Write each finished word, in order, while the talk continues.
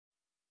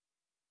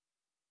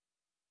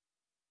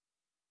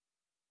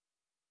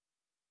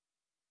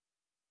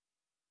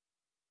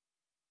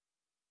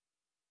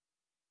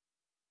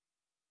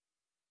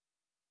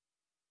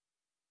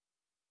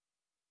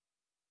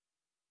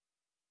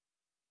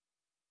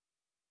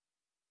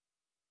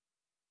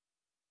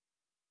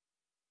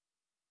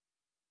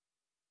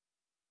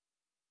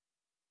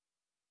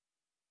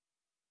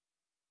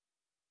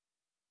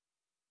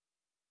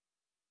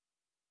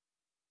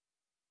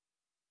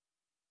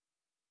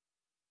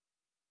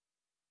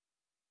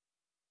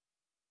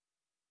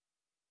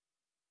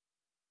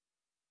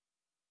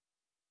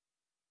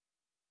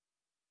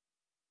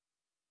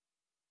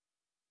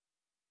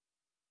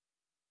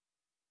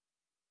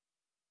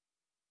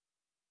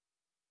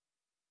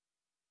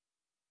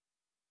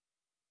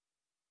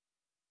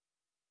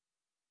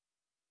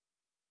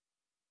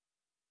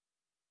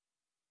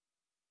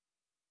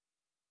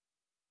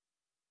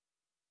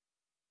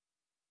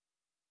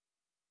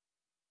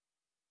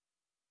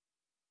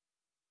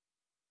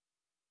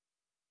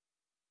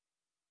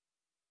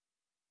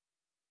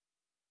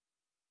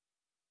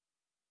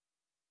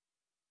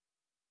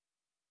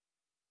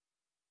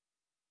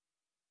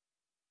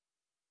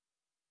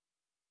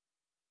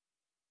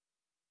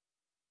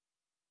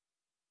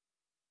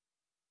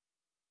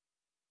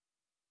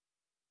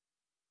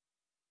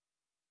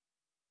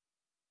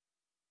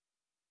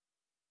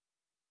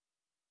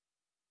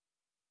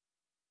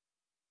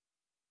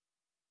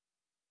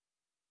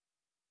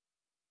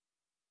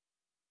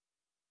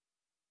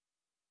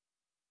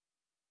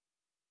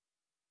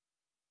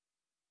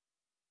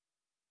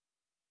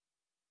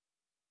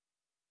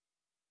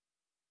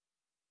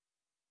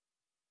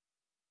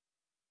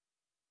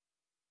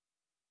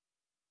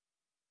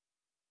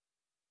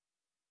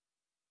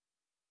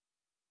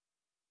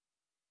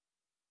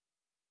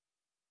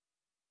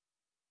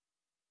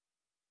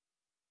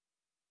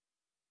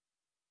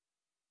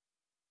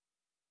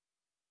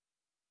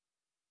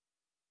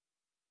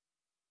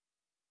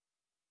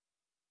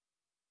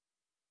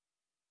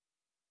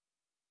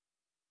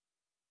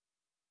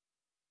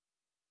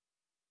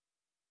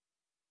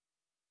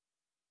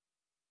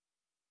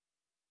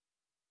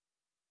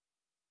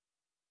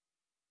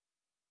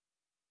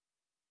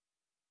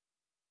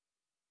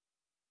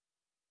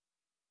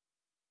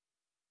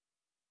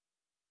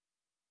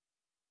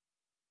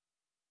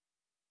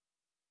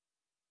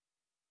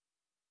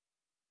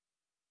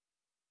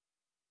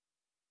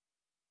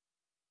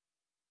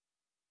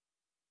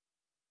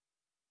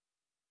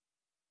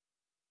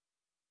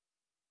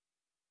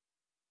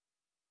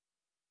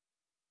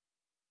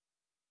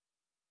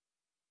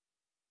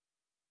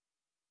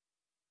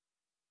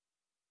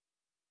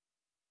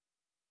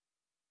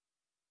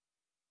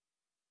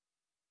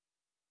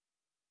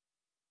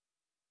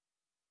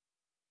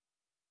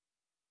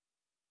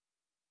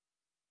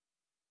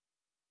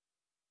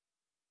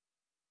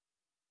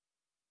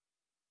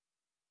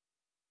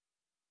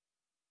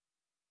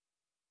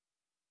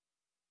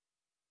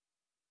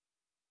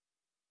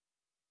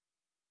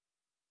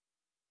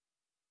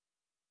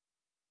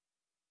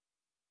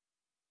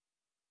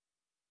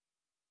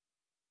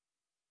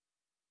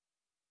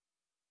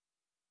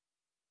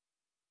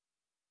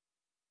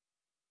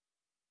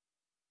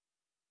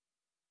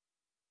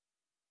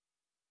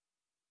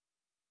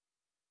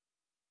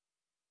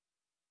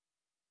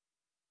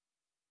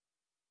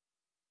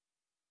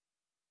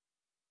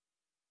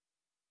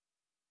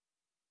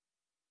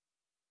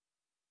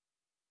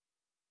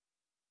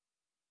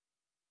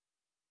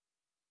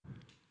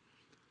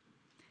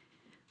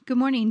Good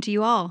morning to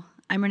you all.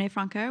 I'm Renee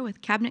Francaire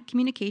with Cabinet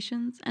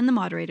Communications and the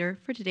moderator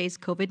for today's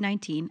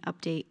COVID-19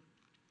 update.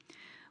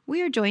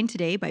 We are joined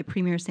today by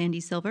Premier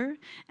Sandy Silver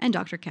and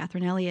Dr.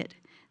 Catherine Elliott,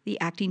 the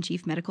Acting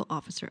Chief Medical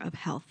Officer of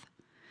Health.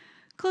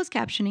 Closed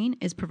captioning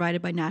is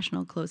provided by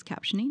National Closed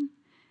Captioning.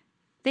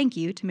 Thank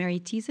you to Mary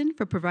Thiessen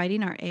for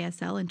providing our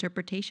ASL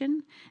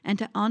interpretation and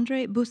to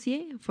André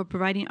Boussier for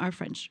providing our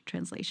French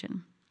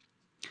translation.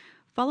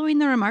 Following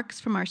the remarks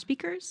from our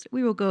speakers,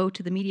 we will go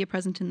to the media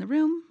present in the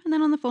room and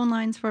then on the phone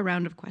lines for a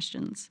round of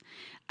questions.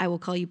 I will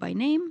call you by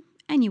name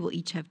and you will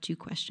each have 2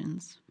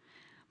 questions.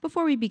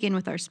 Before we begin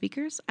with our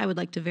speakers, I would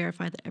like to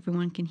verify that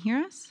everyone can hear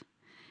us.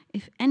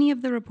 If any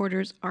of the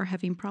reporters are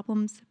having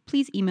problems,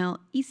 please email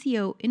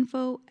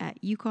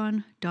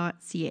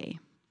ecoinfo@yukon.ca.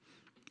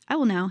 I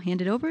will now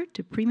hand it over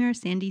to Premier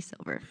Sandy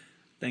Silver.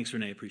 Thanks,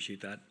 Renee.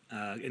 Appreciate that.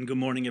 And good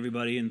morning,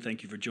 everybody, and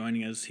thank you for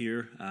joining us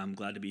here. I'm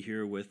glad to be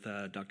here with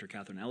Dr.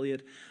 Catherine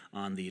Elliott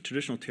on the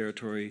traditional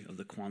territory of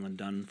the Kwanlin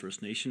Dun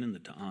First Nation and the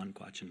Ta'an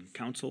Quachin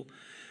Council.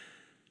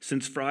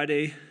 Since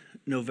Friday,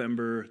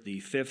 November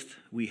the 5th,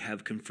 we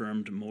have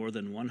confirmed more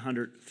than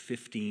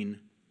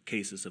 115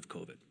 cases of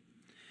COVID.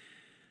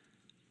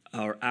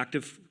 Our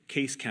active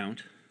case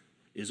count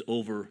is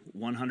over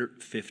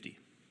 150.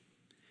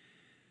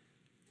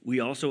 We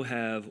also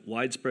have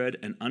widespread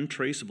and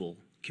untraceable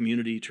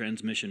community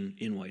transmission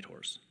in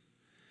Whitehorse.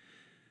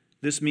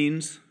 This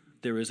means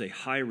there is a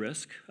high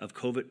risk of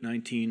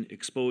COVID-19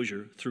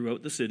 exposure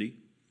throughout the city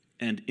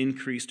and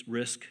increased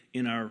risk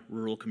in our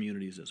rural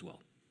communities as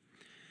well.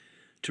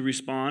 To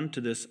respond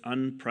to this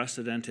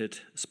unprecedented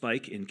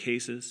spike in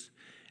cases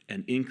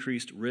and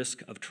increased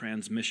risk of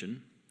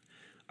transmission,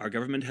 our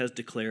government has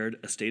declared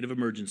a state of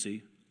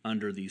emergency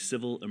under the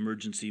Civil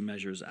Emergency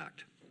Measures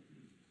Act.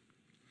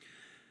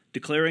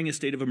 Declaring a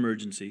state of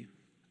emergency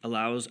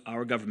allows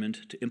our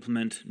government to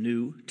implement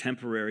new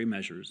temporary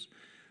measures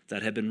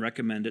that have been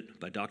recommended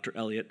by Dr.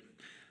 Elliott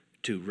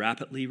to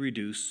rapidly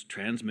reduce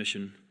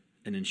transmission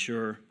and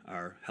ensure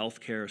our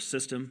healthcare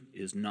system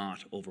is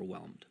not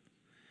overwhelmed.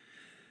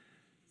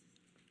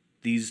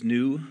 These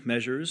new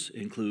measures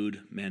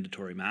include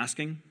mandatory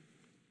masking,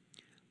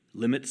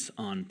 limits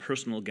on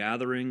personal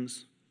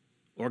gatherings,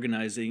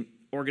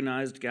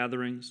 organized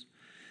gatherings,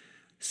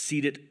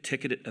 seated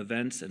ticketed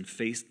events and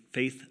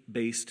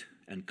faith-based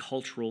and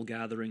cultural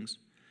gatherings,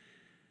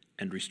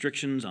 and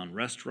restrictions on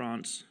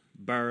restaurants,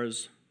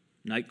 bars,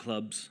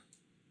 nightclubs,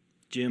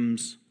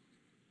 gyms,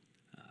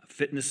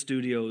 fitness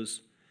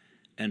studios,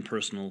 and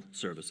personal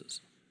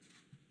services.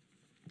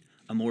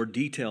 A more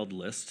detailed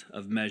list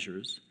of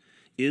measures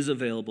is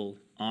available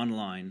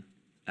online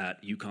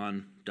at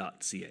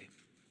yukon.ca.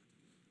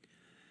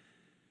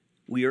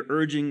 We are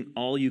urging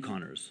all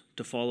Yukoners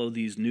to follow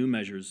these new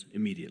measures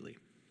immediately.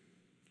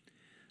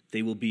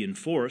 They will be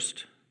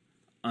enforced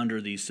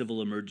under the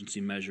Civil Emergency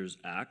Measures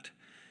Act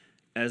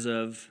as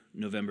of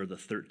November the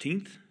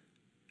 13th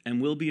and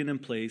will be in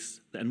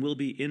place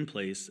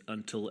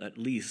until at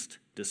least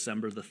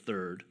December the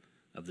 3rd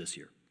of this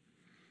year.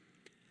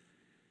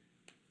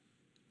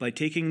 By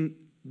taking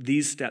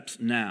these steps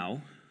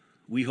now,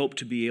 we hope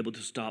to be able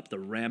to stop the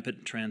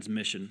rampant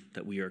transmission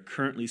that we are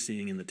currently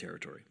seeing in the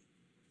territory.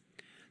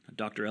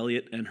 Dr.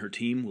 Elliott and her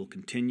team will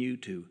continue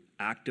to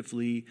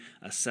actively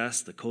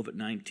assess the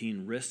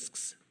COVID-19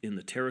 risks in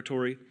the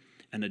territory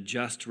and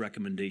adjust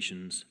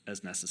recommendations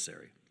as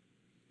necessary.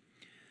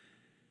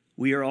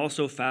 We are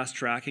also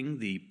fast-tracking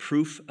the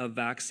proof of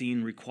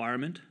vaccine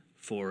requirement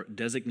for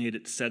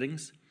designated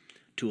settings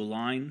to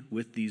align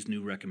with these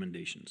new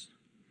recommendations.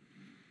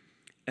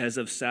 As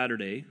of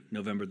Saturday,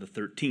 November the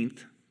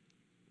 13th,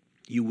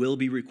 you will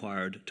be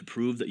required to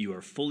prove that you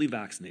are fully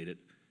vaccinated,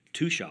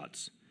 2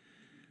 shots,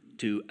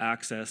 to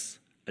access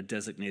a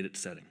designated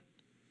setting.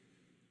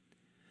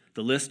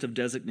 The list of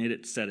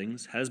designated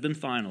settings has been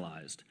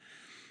finalized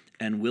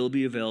and will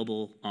be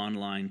available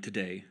online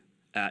today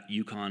at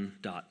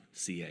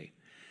yukon.ca.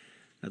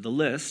 Now, the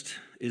list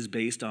is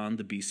based on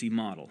the BC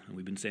model, and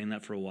we've been saying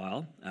that for a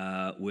while,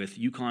 with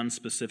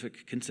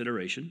Yukon-specific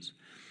considerations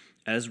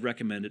as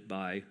recommended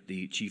by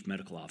the Chief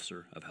Medical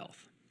Officer of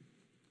Health.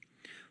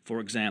 For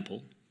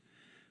example,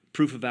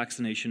 proof of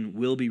vaccination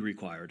will be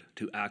required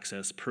to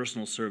access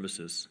personal service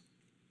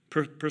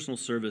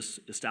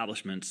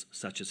establishments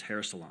such as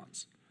hair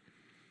salons.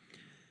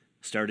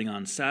 Starting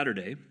on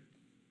Saturday,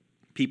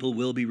 people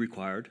will be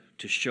required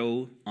to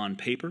show on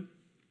paper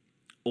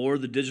or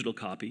the digital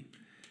copy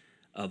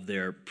of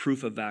their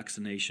proof of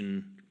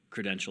vaccination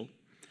credential,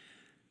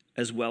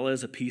 as well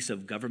as a piece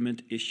of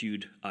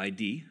government-issued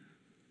ID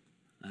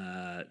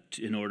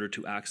in order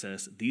to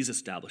access these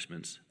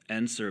establishments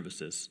and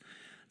services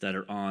that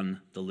are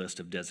on the list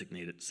of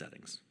designated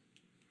settings.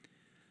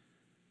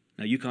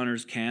 Now,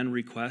 Yukoners can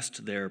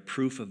request their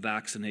proof of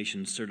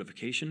vaccination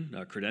certification,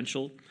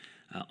 credential,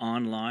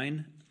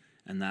 online,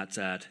 and that's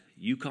at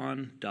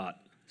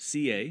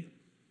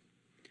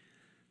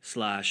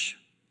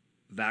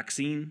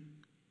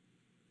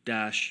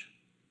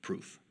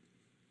yukon.ca/vaccine-proof.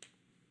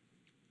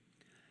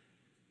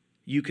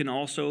 You can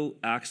also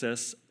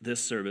access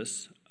this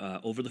service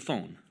over the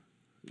phone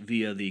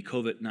via the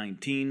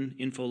COVID-19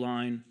 info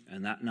line,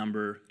 and that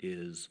number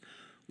is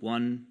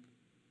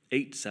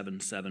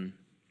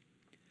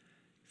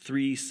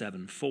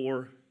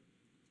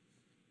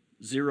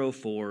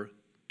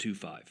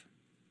 1-877-374-0425.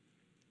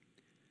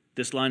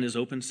 This line is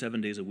open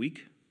 7 days a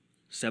week,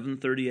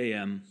 7:30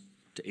 a.m.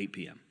 to 8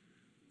 p.m.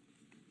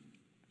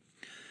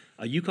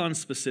 A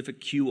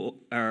Yukon-specific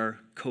QR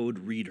code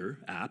reader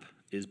app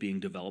is being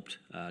developed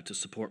to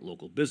support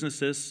local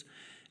businesses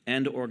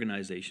and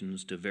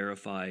organizations to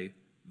verify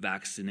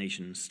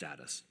vaccination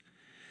status.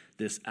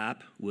 This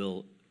app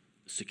will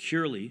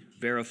securely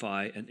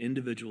verify an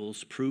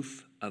individual's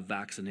proof of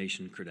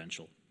vaccination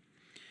credential.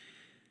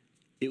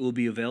 It will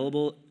be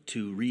available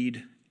to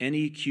read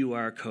any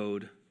QR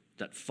code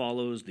that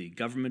follows the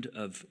Government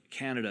of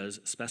Canada's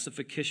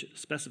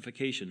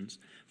specifications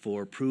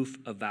for proof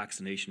of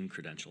vaccination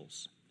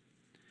credentials.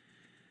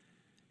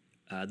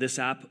 This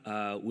app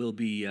will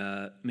be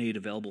made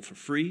available for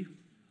free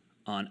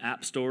on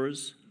app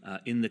stores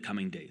in the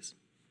coming days.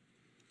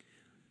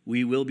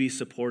 We will be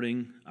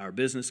supporting our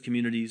business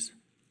communities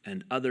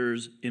and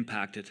others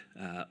impacted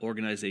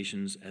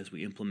organizations as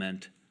we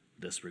implement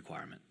this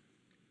requirement.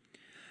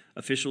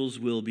 Officials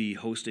will be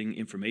hosting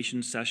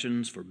information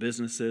sessions for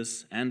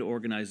businesses and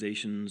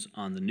organizations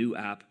on the new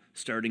app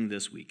starting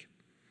this week.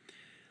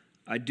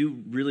 I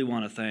do really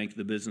want to thank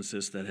the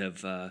businesses that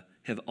have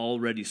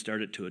already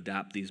started to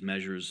adapt these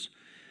measures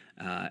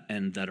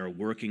and that are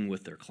working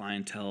with their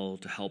clientele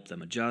to help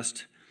them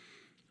adjust.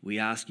 We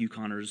ask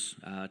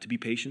Yukoners to be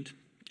patient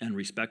and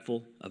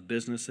respectful of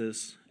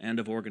businesses and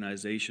of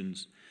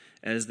organizations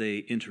as they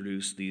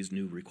introduce these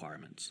new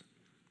requirements.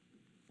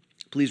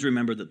 Please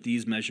remember that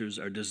these measures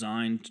are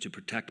designed to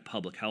protect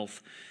public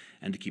health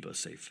and to keep us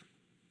safe.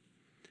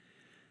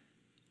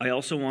 I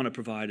also want to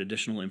provide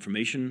additional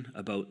information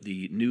about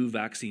the new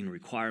vaccine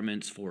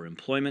requirements for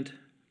employment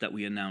that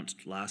we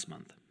announced last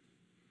month.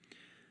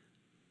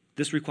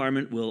 This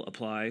requirement will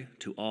apply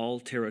to all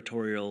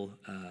territorial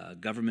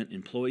government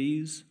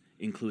employees,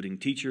 including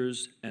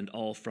teachers and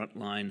all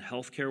frontline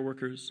healthcare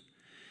workers.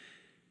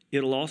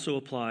 It'll also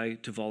apply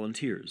to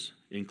volunteers,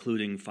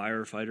 including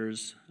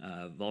firefighters,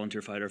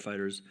 volunteer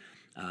firefighters,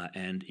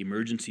 and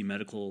emergency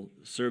medical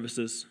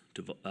services,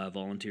 to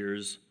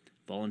volunteers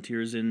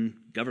in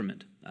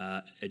government,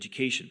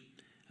 education,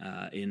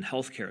 in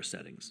healthcare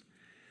settings,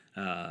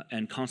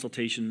 and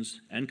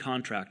consultations and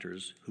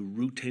contractors who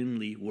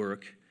routinely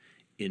work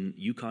in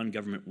Yukon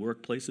government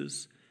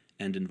workplaces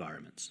and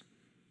environments.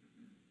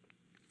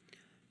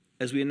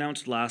 As we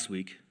announced last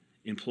week,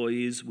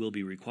 employees will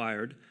be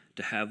required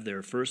to have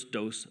their first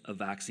dose of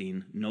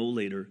vaccine no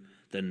later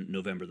than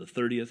November the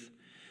 30th,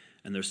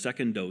 and their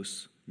second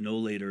dose no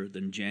later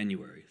than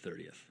January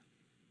 30th.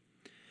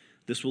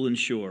 This will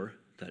ensure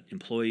that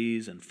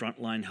employees and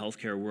frontline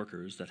healthcare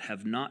workers that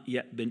have not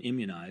yet been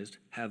immunized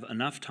have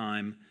enough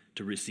time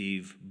to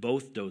receive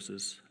both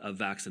doses of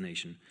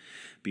vaccination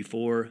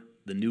before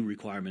the new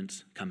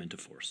requirements come into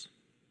force.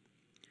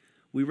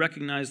 We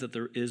recognize that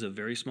there is a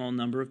very small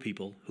number of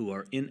people who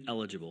are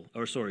eligible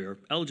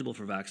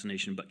for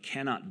vaccination but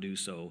cannot do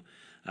so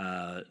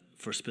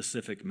for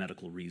specific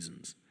medical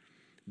reasons.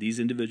 These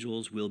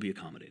individuals will be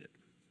accommodated.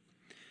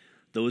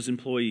 Those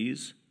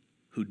employees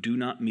who do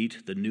not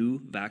meet the new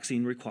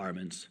vaccine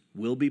requirements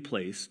will be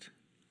placed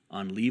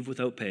on leave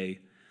without pay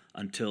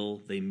until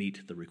they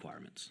meet the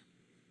requirements.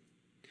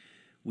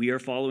 We are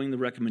following the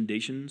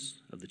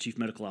recommendations of the Chief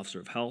Medical Officer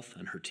of Health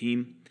and her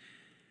team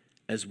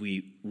as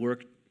we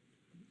work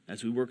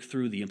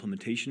through the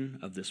implementation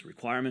of this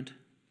requirement,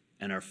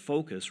 and our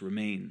focus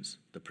remains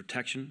the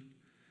protection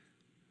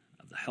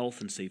of the health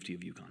and safety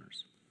of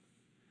Yukoners.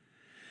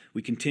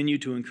 We continue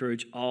to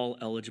encourage all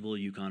eligible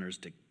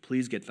Yukoners to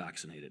please get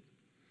vaccinated.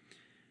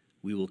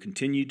 We will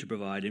continue to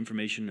provide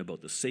information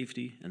about the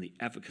safety and the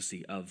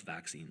efficacy of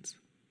vaccines.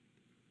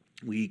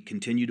 We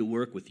continue to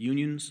work with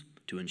unions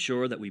to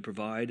ensure that we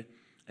provide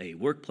a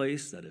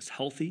workplace that is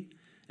healthy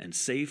and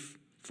safe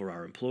for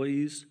our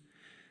employees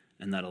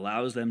and that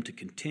allows them to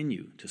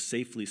continue to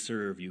safely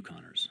serve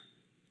Yukoners.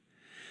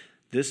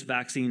 This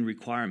vaccine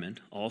requirement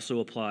also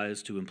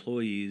applies to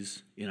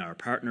employees in our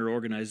partner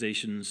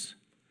organizations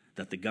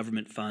that the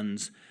government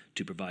funds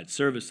to provide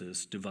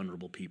services to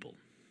vulnerable people.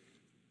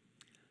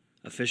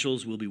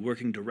 Officials will be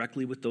working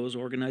directly with those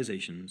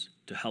organizations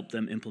to help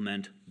them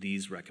implement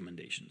these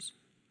recommendations.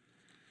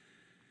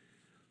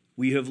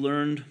 We have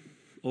learned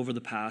over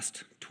the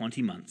past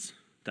 20 months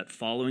that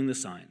following the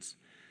science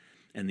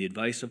and the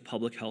advice of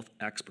public health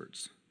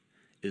experts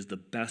is the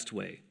best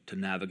way to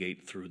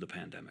navigate through the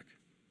pandemic.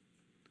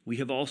 We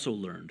have also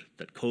learned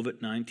that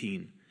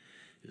COVID-19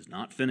 is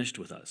not finished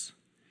with us,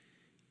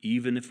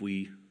 even if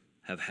we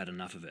have had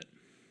enough of it.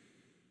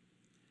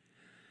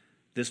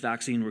 This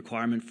vaccine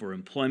requirement for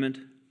employment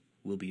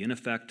will be in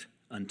effect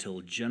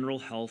until general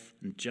health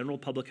and general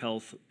public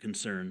health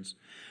concerns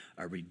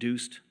are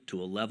reduced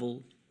to a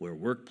level where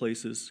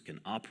workplaces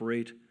can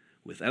operate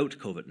without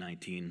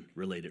COVID-19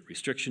 related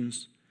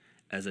restrictions,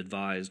 as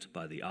advised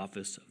by the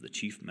Office of the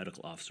Chief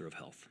Medical Officer of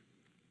Health.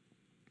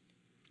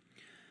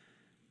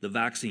 The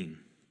vaccine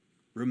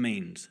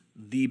remains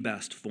the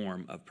best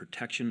form of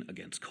protection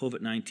against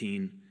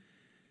COVID-19,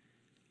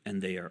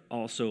 and they are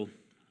also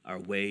our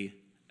way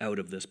out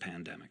of this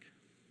pandemic.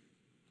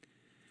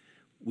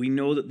 We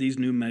know that these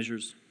new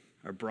measures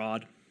are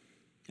broad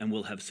and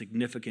will have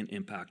significant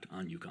impact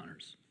on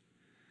Yukoners.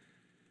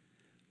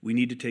 We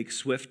need to take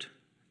swift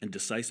and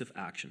decisive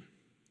action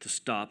to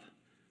stop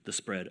the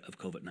spread of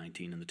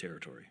COVID-19 in the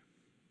territory.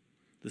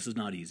 This is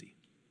not easy,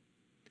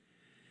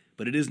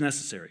 but it is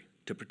necessary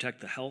to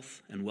protect the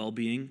health and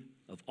well-being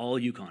of all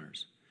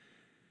Yukoners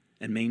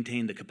and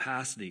maintain the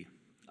capacity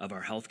of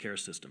our healthcare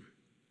system.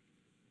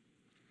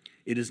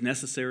 It is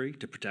necessary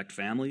to protect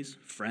families,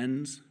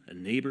 friends,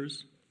 and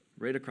neighbors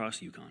right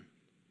across Yukon.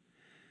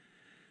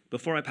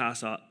 Before I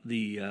pass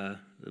the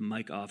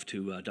mic off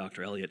to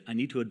Dr. Elliott, I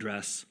need to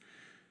address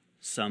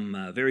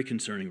some very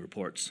concerning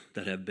reports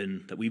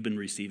that we've been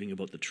receiving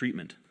about the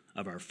treatment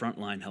of our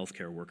frontline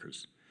healthcare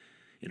workers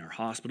in our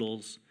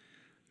hospitals,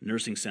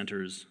 nursing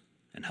centers,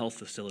 and health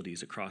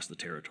facilities across the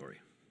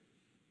territory.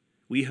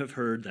 We have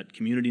heard that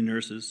community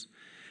nurses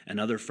and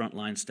other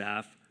frontline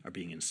staff are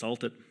being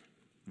insulted,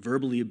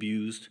 verbally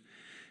abused,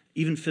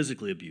 even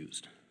physically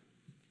abused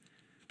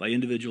by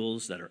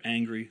individuals that are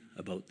angry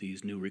about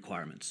these new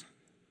requirements.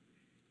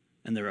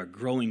 And there are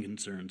growing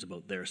concerns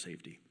about their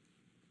safety.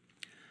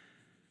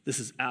 This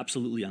is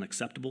absolutely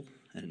unacceptable,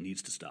 and it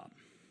needs to stop.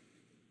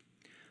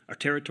 Our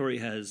territory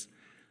has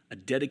a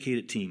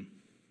dedicated team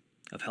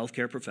of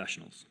healthcare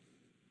professionals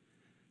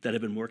that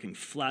have been working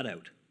flat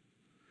out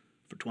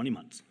for 20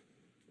 months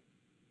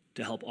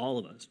to help all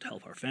of us, to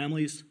help our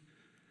families,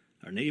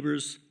 our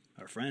neighbors,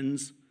 our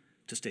friends,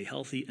 to stay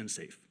healthy and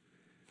safe.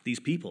 These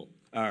people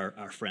are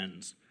our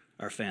friends,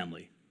 our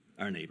family,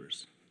 our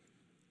neighbors.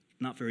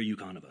 Not very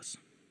Yukon of us.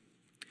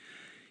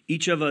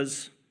 Each of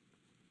us,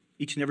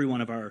 each and every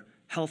one of our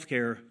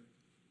healthcare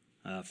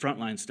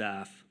frontline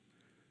staff,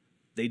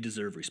 they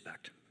deserve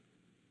respect.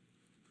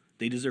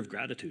 They deserve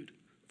gratitude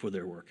for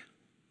their work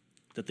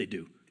that they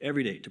do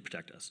every day to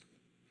protect us.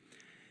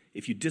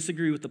 If you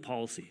disagree with the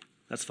policy,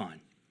 that's fine.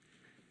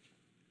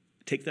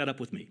 Take that up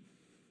with me.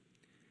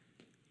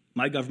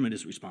 My government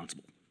is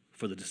responsible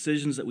for the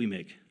decisions that we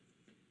make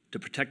to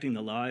protecting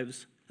the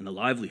lives and the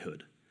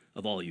livelihood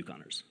of all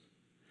Yukoners.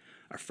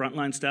 Our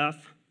frontline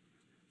staff,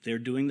 they're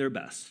doing their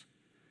best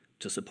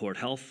to support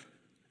health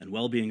and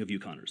well-being of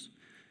Yukoners.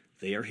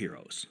 They are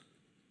heroes.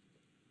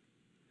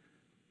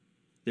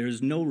 There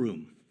is no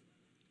room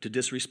to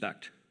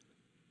disrespect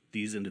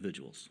these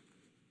individuals.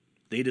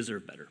 They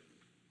deserve better.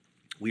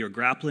 We are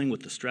grappling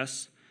with the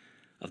stress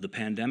of the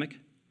pandemic,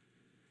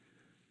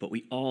 but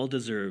we all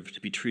deserve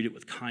to be treated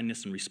with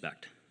kindness and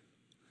respect.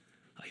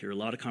 I hear a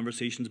lot of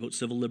conversations about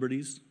civil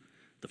liberties.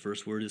 The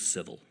first word is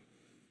civil.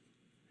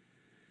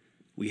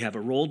 We have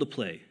a role to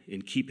play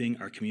in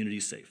keeping our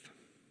communities safe.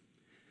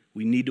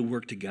 We need to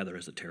work together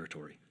as a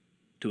territory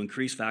to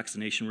increase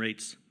vaccination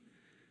rates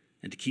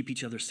and to keep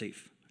each other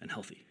safe and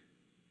healthy.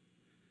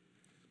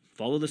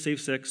 Follow the Safe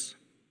 6.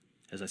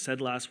 As I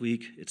said last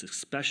week, it's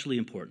especially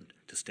important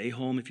to stay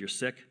home if you're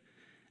sick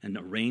and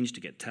arrange to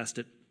get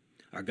tested.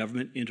 Our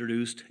government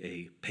introduced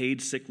a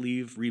paid sick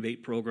leave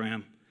rebate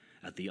program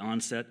at the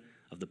onset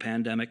of the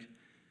pandemic.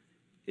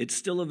 It's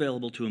still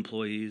available to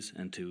employees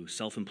and to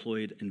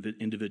self-employed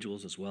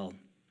individuals as well.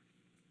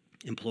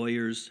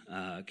 Employers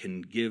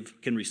can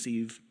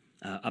receive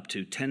up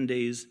to 10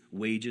 days'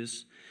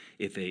 wages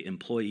if an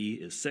employee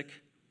is sick,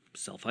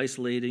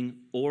 self-isolating,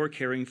 or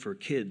caring for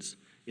kids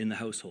in the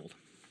household.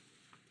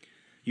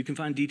 You can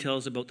find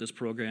details about this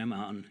program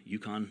on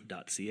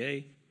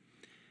yukon.ca.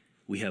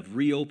 We have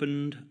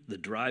reopened the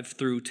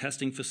drive-through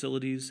testing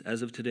facilities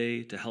as of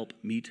today to help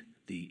meet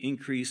the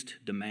increased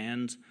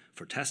demands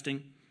for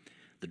testing.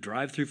 The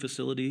drive-through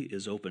facility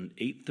is open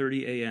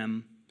 8:30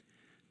 a.m.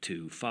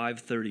 to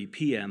 5:30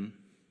 p.m.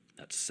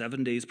 That's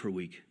 7 days per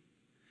week.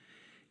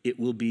 It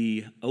will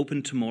be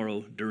open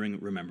tomorrow during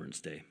Remembrance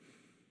Day.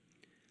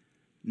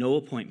 No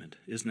appointment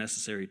is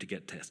necessary to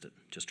get tested.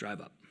 Just drive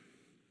up.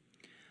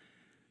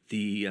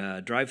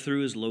 The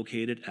drive-through is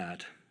located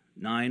at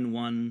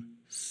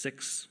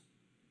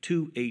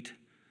 91628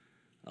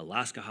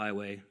 Alaska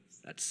Highway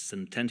at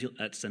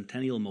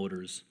Centennial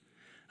Motors,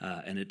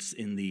 and it's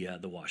in the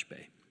wash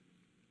bay.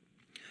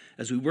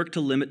 As we work to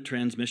limit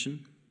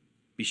transmission,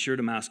 be sure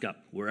to mask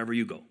up wherever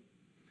you go.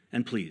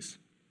 And please,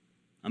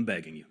 I'm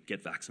begging you,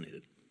 get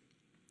vaccinated.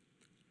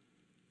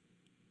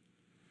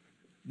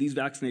 These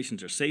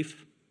vaccinations are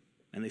safe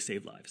and they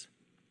save lives.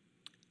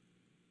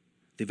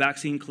 The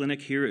vaccine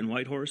clinic here in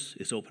Whitehorse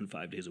is open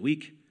 5 days a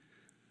week.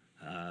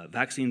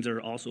 Vaccines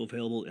are also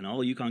available in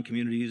all Yukon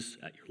communities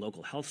at your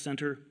local health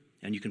center,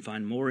 and you can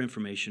find more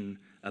information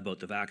about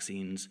the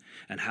vaccines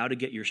and how to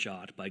get your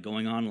shot by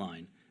going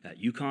online at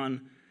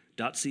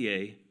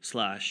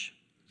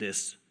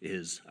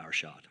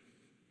yukon.ca/thisisOurShot.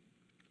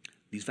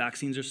 These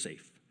vaccines are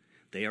safe,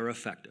 they are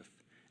effective,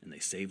 and they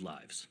save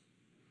lives.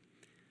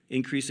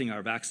 Increasing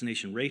our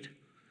vaccination rate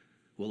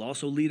will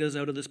also lead us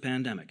out of this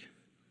pandemic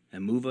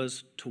and move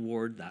us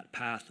toward that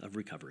path of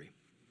recovery.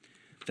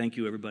 Thank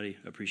you, everybody.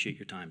 I appreciate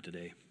your time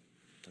today.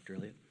 Dr.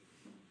 Elliott.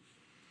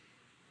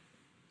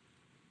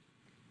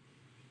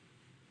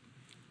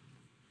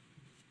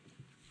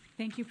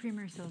 Thank you,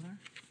 Premier Silver.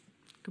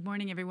 Good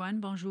morning, everyone.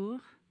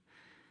 Bonjour.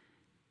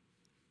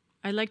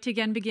 I'd like to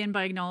again begin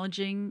by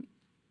acknowledging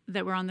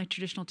that we're on the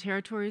traditional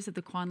territories of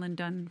the Kwanlin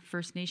Dun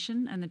First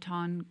Nation and the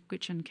Ton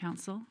Gwitchin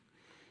Council,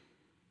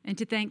 and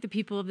to thank the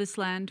people of this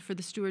land for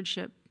the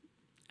stewardship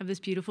of this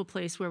beautiful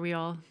place where we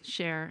all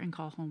share and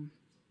call home.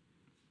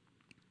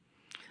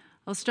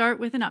 I'll start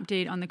with an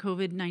update on the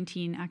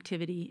COVID-19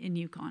 activity in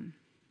Yukon.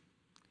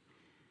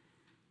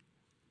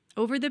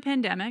 Over the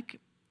pandemic,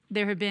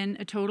 there have been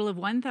a total of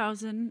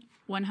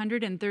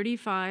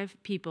 1,135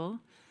 people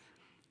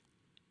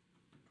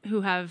who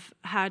have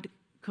had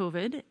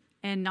COVID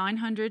and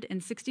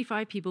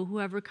 965 people who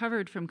have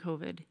recovered from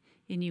COVID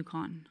in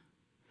Yukon.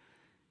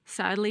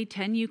 Sadly,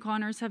 10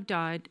 Yukoners have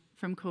died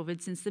from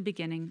COVID since the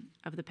beginning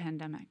of the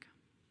pandemic.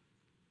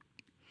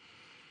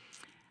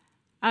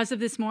 As of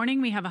this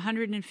morning, we have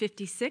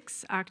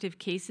 156 active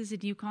cases in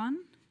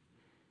Yukon.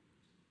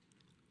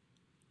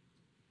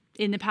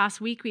 In the past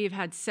week, we have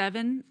had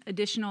 7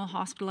 additional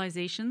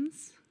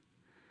hospitalizations,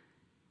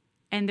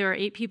 and there are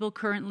 8 people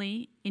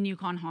currently in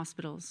Yukon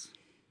hospitals.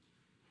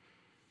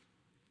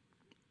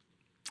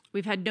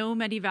 We've had no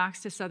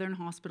medivacs to southern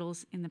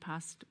hospitals in the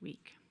past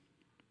week.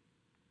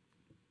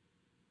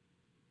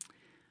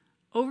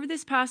 Over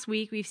this past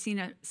week, we've seen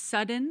a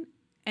sudden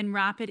and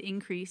rapid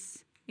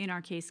increase in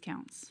our case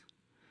counts.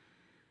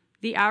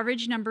 The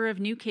average number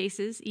of new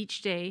cases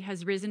each day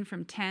has risen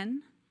from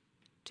 10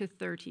 to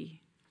 30.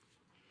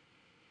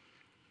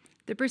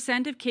 The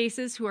percent of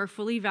cases who are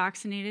fully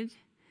vaccinated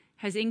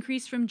has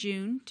increased from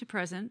June to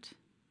present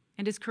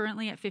and is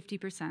currently at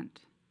 50%.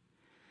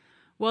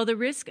 While the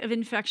risk of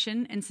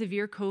infection and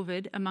severe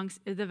COVID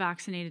amongst the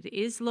vaccinated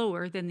is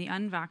lower than the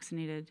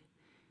unvaccinated,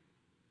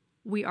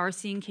 we are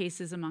seeing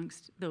cases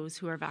amongst those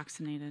who are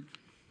vaccinated.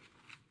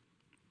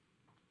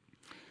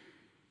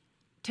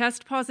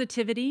 Test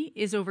positivity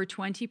is over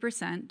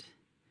 20%,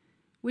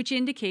 which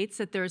indicates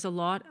that there is a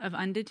lot of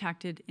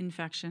undetected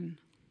infection.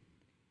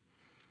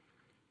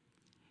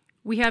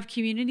 We have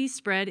community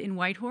spread in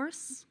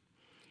Whitehorse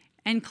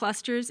and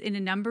clusters in a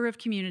number of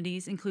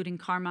communities, including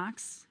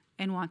Carmacks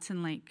and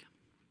Watson Lake.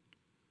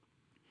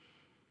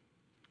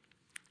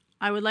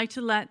 I would like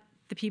to let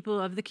the people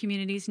of the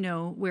communities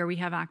know where we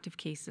have active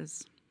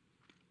cases.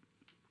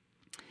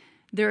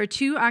 There are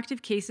 2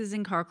 active cases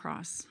in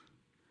Carcross.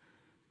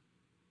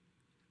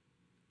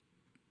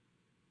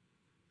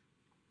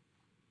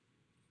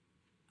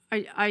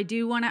 I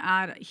do want to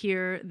add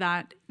here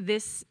that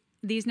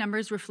these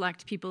numbers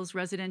reflect people's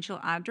residential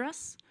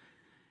address,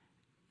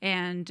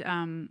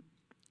 and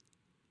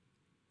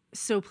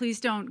so please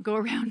don't go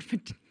around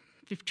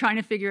trying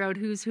to figure out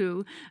who's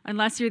who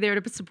unless you're there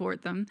to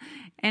support them.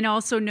 And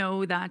also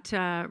know that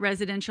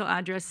residential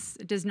address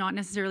does not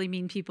necessarily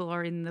mean people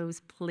are in those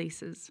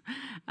places.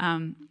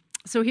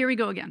 So here we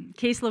go again.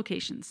 Case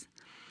locations.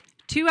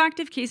 2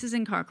 active cases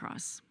in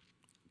Carcross,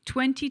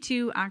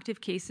 22 active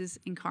cases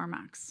in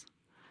Carmacks,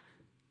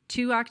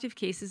 2 active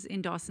cases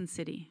in Dawson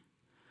City,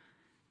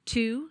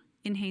 2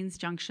 in Haines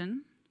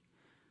Junction,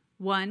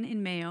 1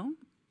 in Mayo,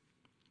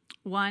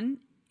 1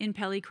 in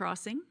Pelly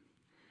Crossing,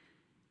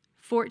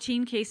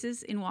 14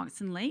 cases in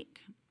Watson Lake,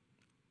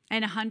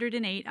 and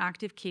 108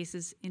 active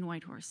cases in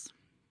Whitehorse.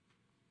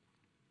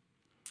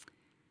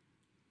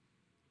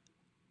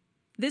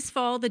 This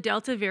fall, the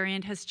Delta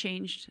variant has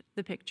changed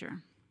the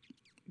picture.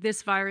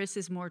 This virus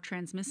is more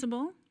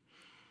transmissible.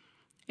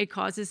 It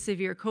causes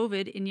severe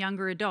COVID in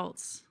younger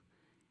adults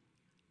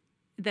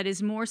that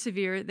is more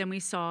severe than we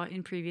saw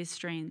in previous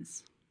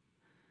strains.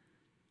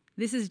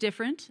 This is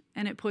different,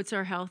 and it puts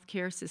our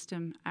healthcare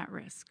system at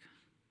risk.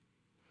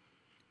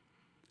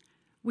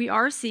 We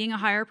are seeing a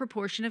higher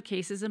proportion of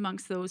cases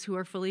amongst those who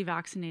are fully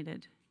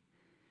vaccinated.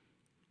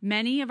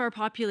 Many of our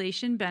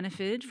population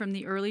benefited from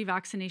the early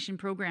vaccination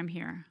program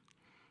here.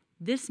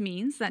 This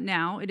means that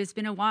now it has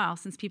been a while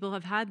since people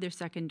have had their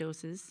second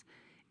doses,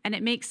 and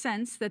it makes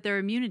sense that their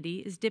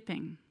immunity is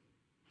dipping.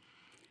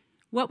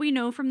 What we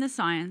know from the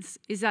science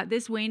is that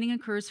this waning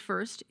occurs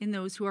first in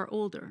those who are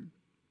older.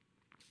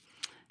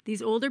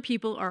 These older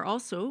people are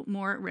also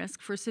more at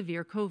risk for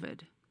severe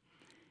COVID.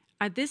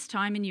 At this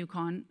time in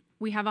Yukon,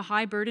 we have a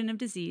high burden of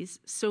disease,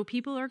 so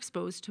people are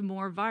exposed to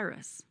more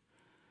virus.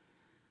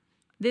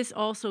 This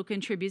also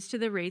contributes to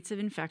the rates of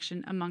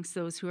infection amongst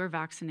those who are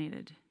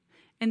vaccinated.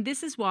 And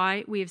this is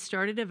why we have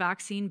started a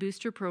vaccine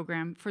booster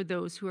program for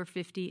those who are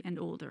 50 and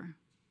older.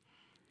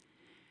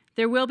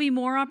 There will be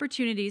more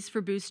opportunities for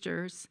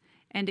boosters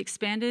and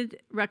expanded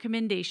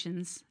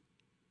recommendations,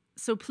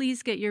 so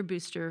please get your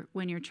booster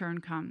when your turn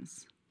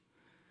comes.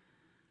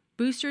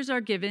 Boosters are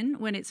given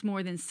when it's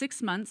more than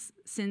 6 months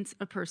since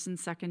a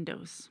person's second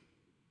dose.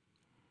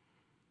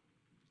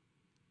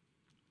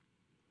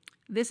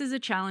 This is a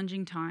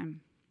challenging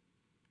time.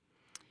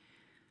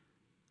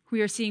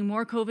 We are seeing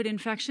more COVID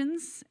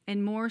infections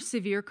and more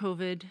severe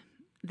COVID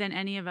than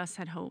any of us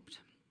had hoped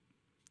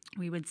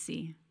we would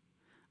see.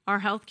 Our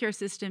healthcare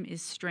system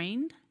is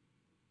strained,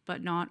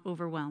 but not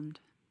overwhelmed.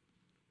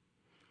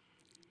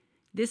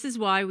 This is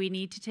why we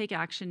need to take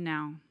action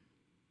now.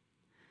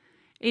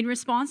 In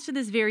response to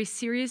this very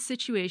serious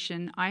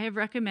situation, I have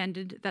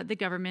recommended that the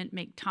government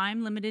make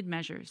time-limited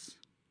measures.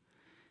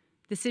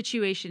 The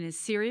situation is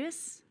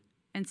serious,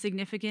 and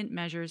significant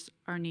measures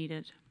are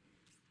needed.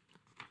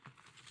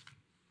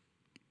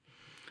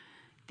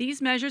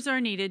 These measures are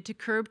needed to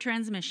curb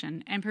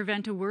transmission and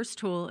prevent a worse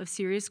toll of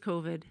serious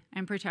COVID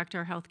and protect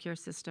our healthcare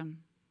system.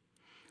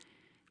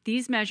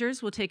 These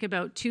measures will take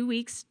about 2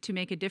 weeks to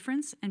make a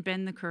difference and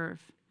bend the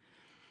curve.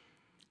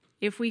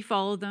 If we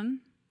follow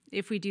them,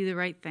 if we do the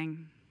right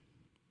thing.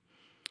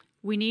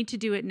 We need to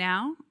do it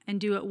now and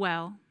do it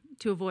well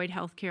to avoid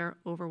healthcare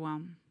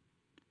overwhelm.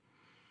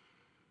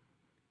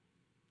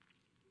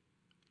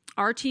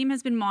 Our team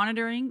has been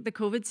monitoring the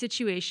COVID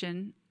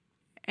situation,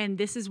 and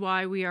this is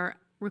why we are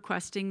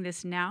requesting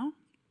this now.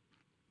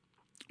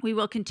 We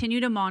will continue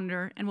to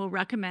monitor and will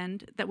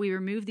recommend that we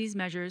remove these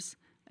measures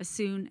as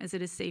soon as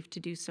it is safe to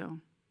do so.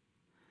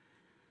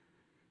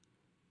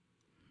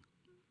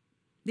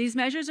 These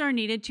measures are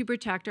needed to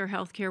protect our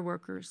healthcare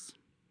workers.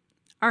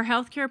 Our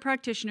healthcare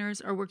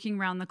practitioners are working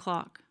round the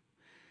clock.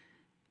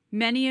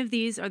 Many of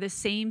these are the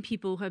same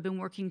people who have been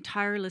working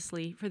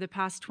tirelessly for the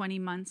past 20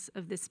 months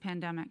of this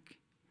pandemic.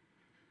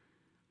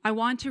 I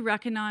want to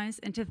recognize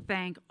and to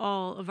thank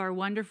all of our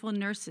wonderful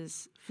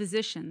nurses,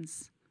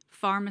 physicians,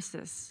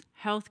 pharmacists,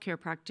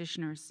 healthcare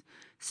practitioners,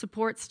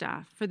 support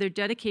staff for their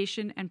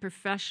dedication and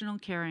professional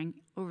caring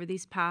over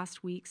these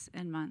past weeks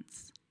and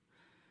months.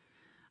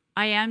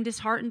 I am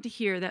disheartened to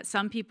hear that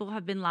some people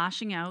have been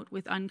lashing out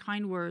with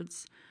unkind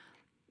words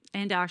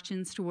and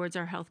actions towards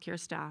our healthcare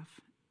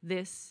staff.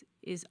 This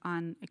is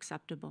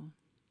unacceptable.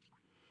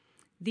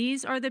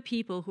 These are the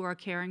people who are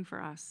caring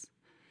for us.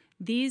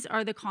 These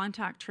are the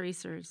contact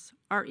tracers,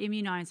 our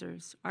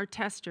immunizers, our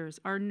testers,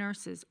 our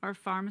nurses, our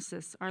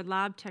pharmacists, our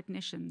lab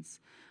technicians,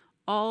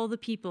 all the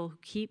people who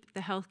keep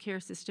the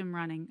healthcare system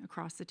running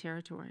across the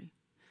territory.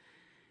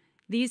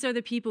 These are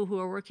the people who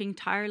are working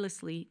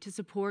tirelessly to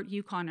support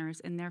Yukoners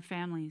and their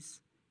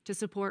families, to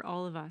support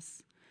all of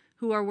us,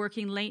 who are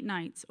working late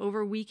nights,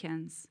 over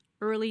weekends,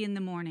 early in the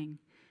morning,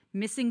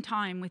 missing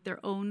time with their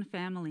own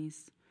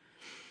families.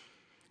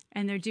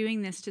 And they're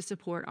doing this to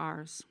support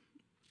ours.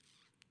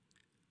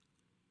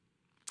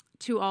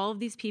 To all of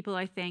these people,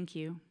 I thank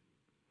you.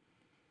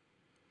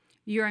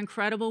 Your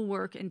incredible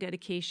work and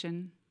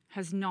dedication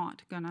has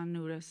not gone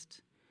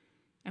unnoticed,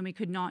 and we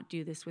could not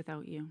do this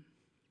without you.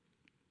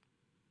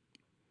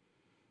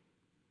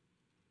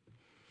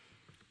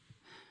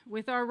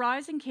 With our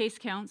rise in case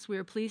counts, we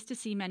are pleased to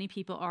see many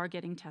people are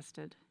getting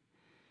tested.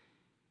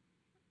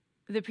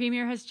 The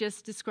Premier has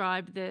just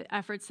described the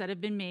efforts that have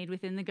been made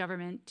within the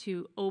government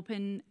to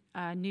open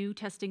a new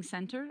testing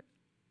centre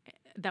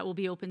that will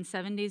be open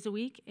 7 days a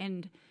week,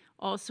 and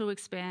also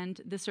expand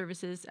the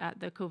services at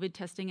the COVID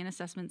Testing and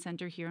Assessment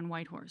Centre here in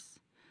Whitehorse.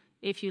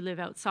 If you live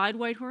outside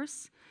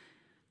Whitehorse,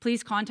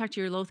 please contact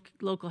your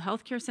local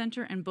healthcare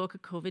centre and book a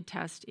COVID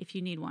test if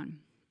you need one.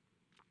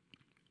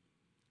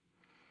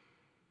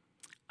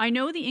 I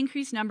know the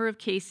increased number of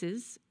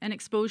cases and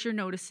exposure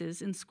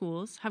notices in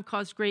schools have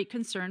caused great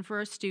concern for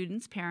our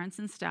students, parents,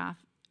 and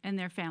staff and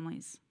their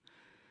families.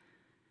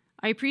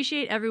 I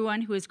appreciate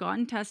everyone who has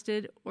gotten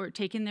tested or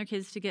taken their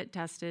kids to get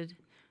tested,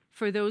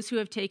 for those who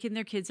have taken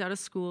their kids out of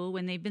school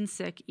when they've been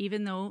sick,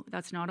 even though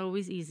that's not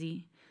always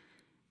easy,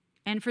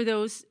 and for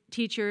those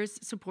teachers,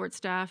 support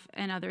staff,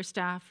 and other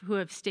staff who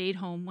have stayed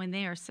home when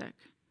they are sick.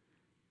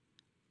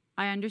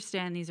 I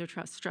understand these are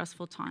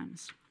stressful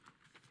times.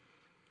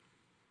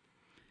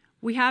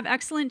 We have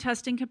excellent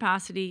testing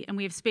capacity, and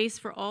we have space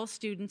for all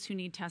students who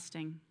need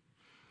testing.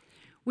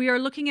 We are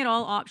looking at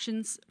all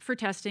options for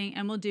testing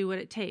and will do what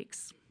it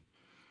takes.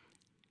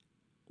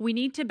 We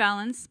need to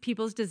balance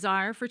people's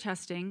desire for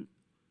testing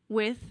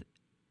with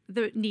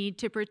the need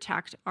to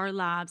protect our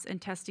labs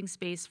and testing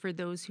space for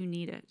those who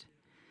need it.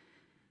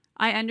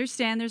 I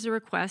understand there's a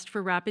request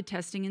for rapid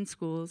testing in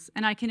schools,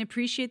 and I can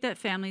appreciate that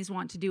families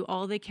want to do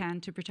all they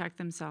can to protect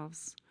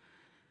themselves.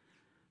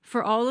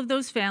 For all of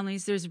those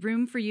families, there's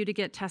room for you to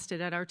get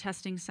tested at our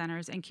testing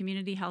centers and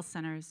community health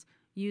centers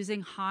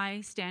using high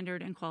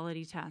standard and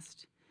quality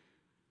tests.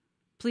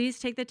 Please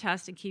take the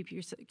test and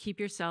keep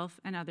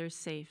yourself and others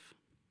safe.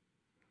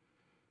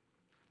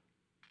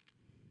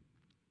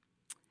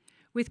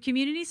 With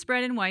community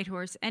spread in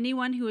Whitehorse,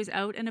 anyone who is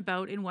out and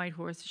about in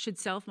Whitehorse should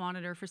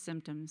self-monitor for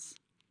symptoms.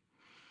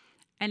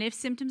 And if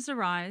symptoms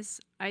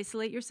arise,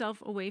 isolate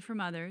yourself away from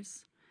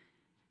others,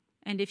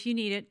 and if you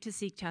need it, to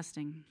seek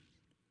testing.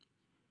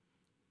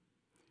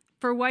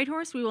 For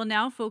Whitehorse, we will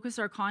now focus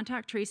our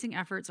contact tracing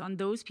efforts on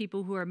those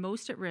people who are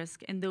most at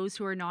risk and those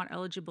who are not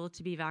eligible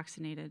to be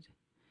vaccinated.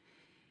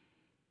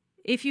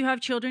 If you have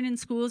children in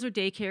schools or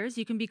daycares,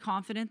 you can be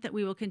confident that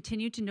we will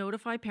continue to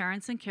notify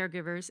parents and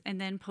caregivers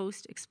and then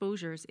post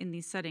exposures in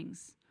these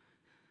settings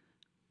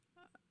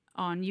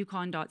on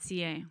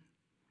yukon.ca.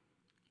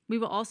 We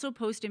will also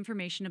post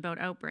information about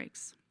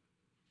outbreaks.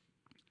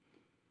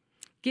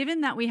 Given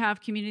that we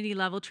have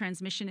community-level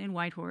transmission in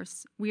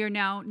Whitehorse, we are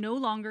now no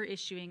longer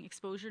issuing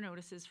exposure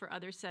notices for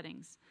other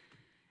settings,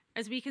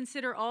 as we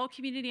consider all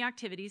community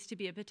activities to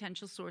be a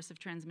potential source of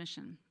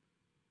transmission.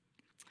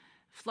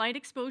 Flight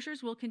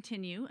exposures will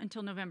continue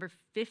until November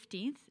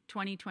 15th,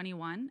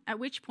 2021, at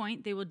which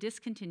point they will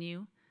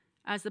discontinue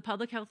as the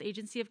Public Health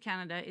Agency of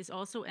Canada is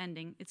also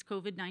ending its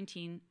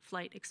COVID-19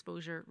 flight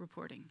exposure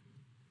reporting.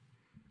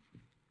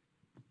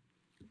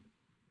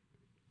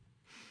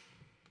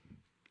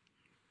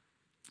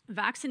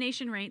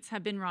 Vaccination rates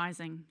have been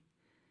rising,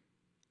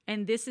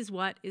 and this is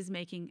what is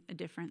making a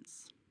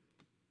difference.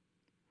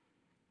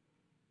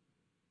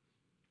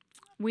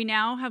 We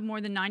now have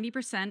more than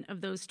 90%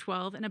 of those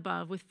 12 and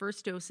above with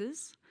first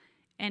doses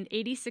and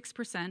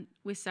 86%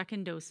 with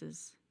second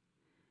doses.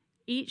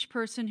 Each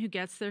person who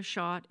gets their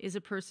shot is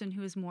a person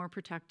who is more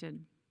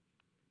protected,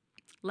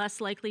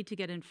 less likely to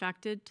get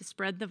infected, to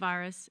spread the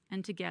virus,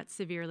 and to get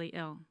severely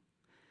ill.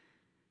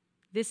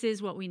 This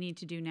is what we need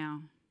to do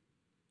now.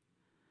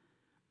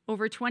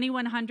 Over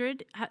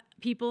 2,100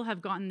 people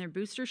have gotten their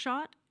booster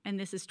shot, and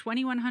this is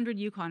 2,100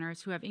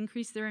 Yukoners who have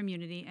increased their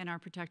immunity and are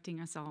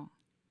protecting us all.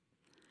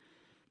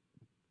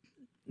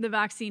 The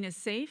vaccine is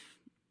safe,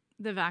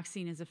 the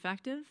vaccine is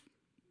effective,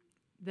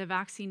 the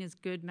vaccine is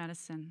good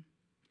medicine.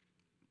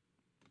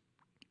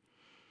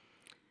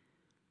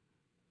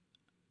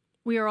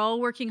 We are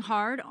all working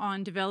hard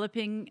on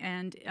developing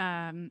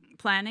and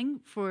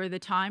planning for the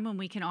time when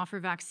we can offer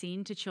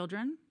vaccine to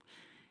children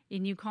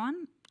in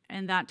Yukon,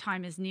 and that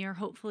time is near.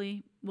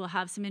 Hopefully, we'll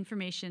have some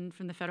information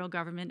from the federal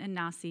government and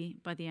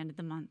NACI by the end of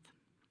the month,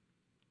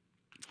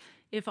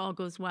 if all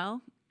goes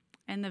well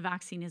and the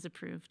vaccine is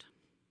approved.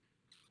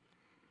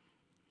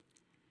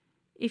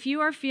 If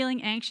you are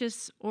feeling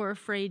anxious or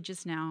afraid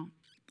just now,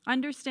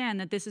 understand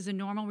that this is a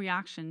normal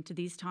reaction to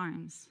these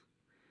times.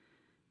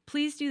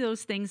 Please do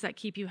those things that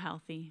keep you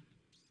healthy.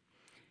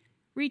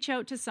 Reach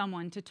out to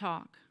someone to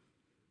talk.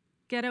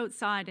 Get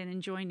outside and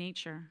enjoy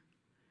nature.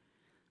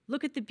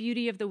 Look at the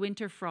beauty of the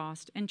winter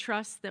frost and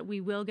trust that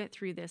we will get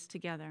through this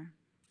together.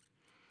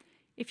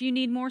 If you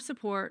need more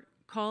support,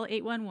 call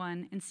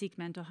 811 and seek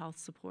mental health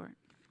support.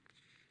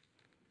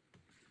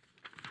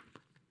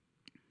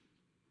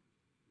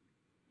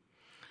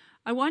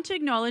 I want to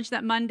acknowledge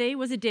that Monday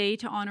was a day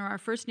to honor our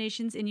First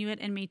Nations, Inuit,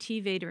 and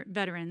Métis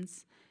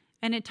veterans,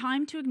 and a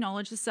time to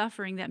acknowledge the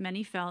suffering that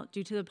many felt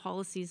due to the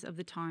policies of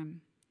the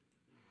time.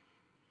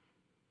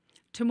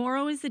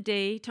 Tomorrow is the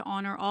day to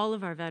honor all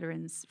of our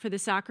veterans for the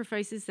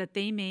sacrifices that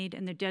they made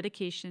and their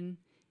dedication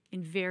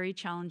in very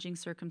challenging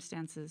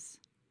circumstances.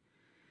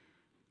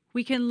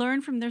 We can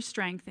learn from their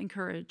strength and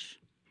courage,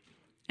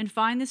 and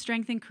find the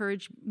strength and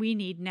courage we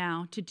need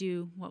now to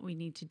do what we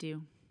need to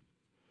do.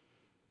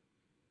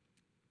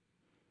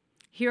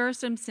 Here are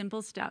some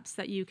simple steps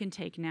that you can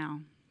take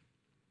now.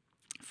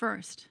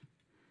 First,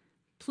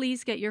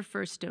 please get your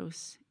first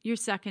dose, your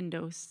second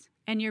dose,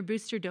 and your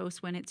booster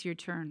dose when it's your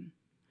turn.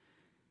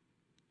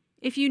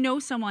 If you know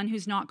someone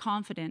who's not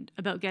confident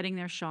about getting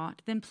their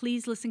shot, then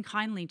please listen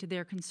kindly to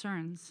their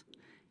concerns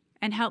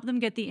and help them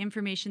get the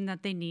information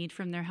that they need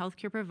from their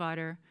healthcare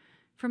provider,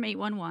 from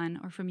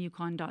 811, or from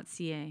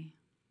yukon.ca.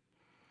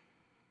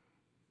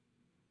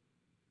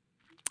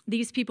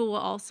 These people will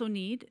also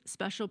need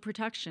special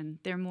protection.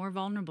 They're more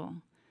vulnerable.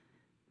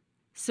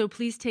 So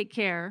please take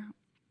care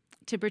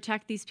to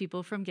protect these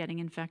people from getting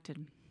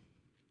infected.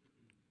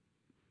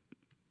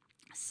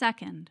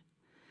 Second,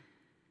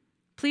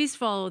 please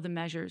follow the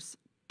measures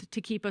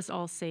to keep us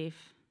all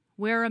safe.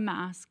 Wear a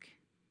mask.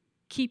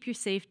 Keep your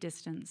safe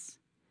distance.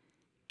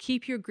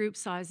 Keep your group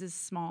sizes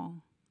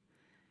small.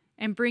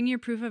 And bring your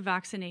proof of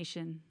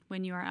vaccination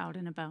when you are out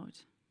and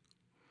about.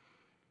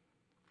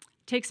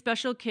 Take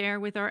special care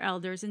with our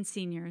elders and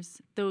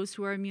seniors, those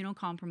who are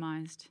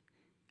immunocompromised,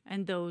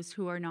 and those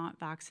who are not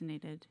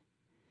vaccinated.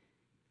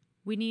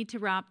 We need to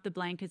wrap the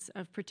blankets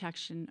of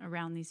protection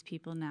around these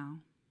people now.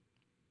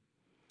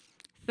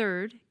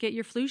 Third, get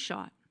your flu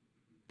shot,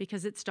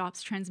 because it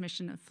stops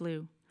transmission of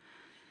flu.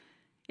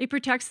 It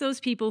protects those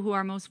people who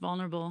are most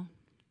vulnerable,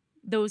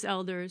 those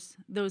elders,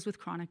 those with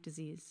chronic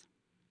disease,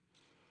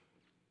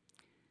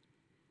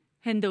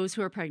 and those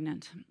who are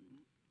pregnant.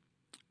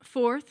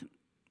 Fourth,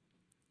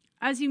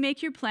 as you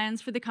make your plans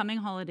for the coming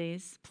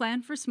holidays,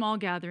 plan for small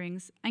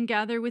gatherings and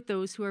gather with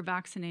those who are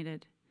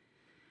vaccinated.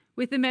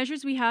 With the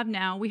measures we have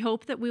now, we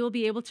hope that we will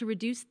be able to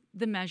reduce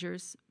the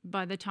measures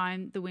by the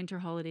time the winter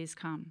holidays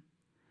come.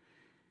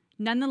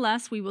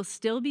 Nonetheless, we will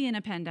still be in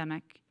a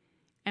pandemic,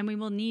 and we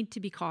will need to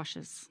be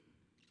cautious.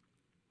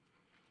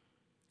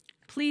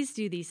 Please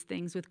do these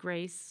things with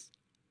grace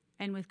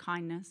and with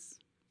kindness,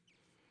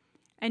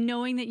 and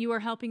knowing that you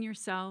are helping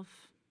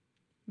yourself,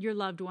 your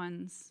loved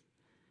ones,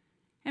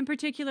 and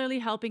particularly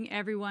helping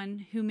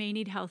everyone who may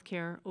need health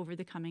care over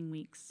the coming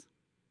weeks.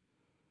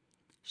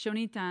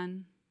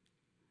 Shonitan,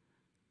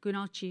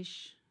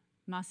 Gunalchish,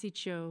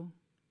 Masicho,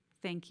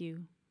 thank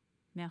you,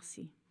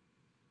 merci.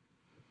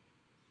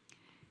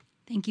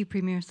 Thank you,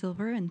 Premier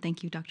Silver, and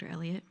thank you, Dr.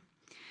 Elliott.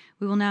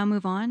 We will now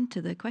move on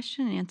to the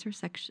question and answer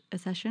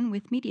session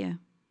with media.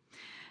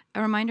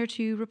 A reminder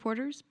to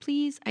reporters,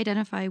 please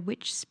identify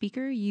which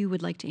speaker you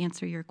would like to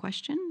answer your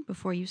question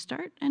before you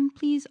start, and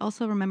please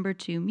also remember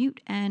to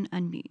mute and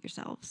unmute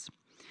yourselves.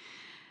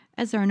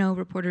 As there are no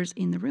reporters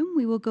in the room,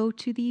 we will go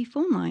to the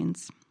phone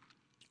lines.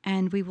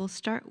 And we will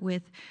start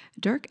with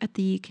Dirk at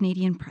the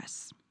Canadian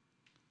Press.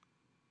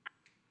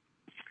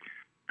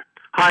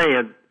 Hi,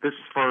 this is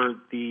for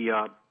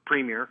the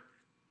Premier.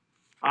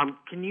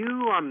 Can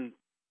you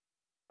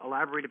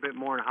elaborate a bit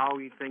more on how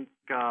you think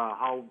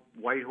how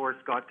Whitehorse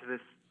got to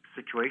this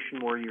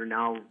situation where you're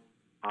now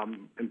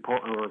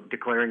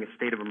declaring a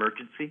state of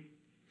emergency?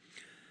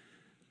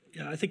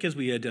 Yeah, I think as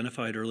we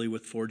identified early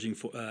with forging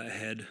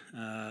ahead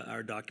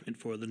our document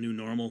for the new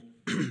normal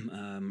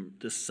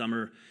this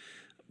summer,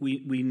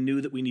 we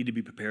knew that we need to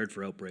be prepared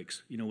for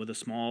outbreaks. You know, with a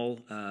small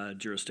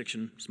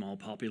jurisdiction, small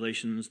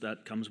populations,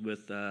 that comes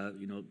with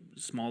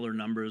smaller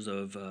numbers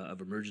of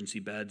emergency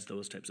beds,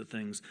 those types of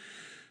things.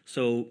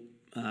 So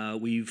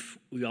we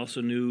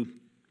also knew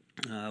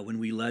when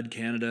we led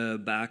Canada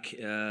back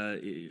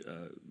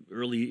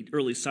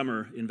early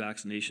summer in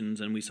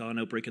vaccinations, and we saw an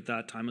outbreak at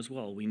that time as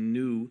well. We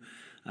knew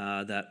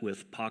that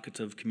with pockets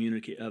of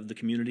the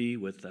community,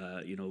 with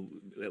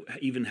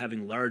even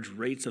having large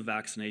rates of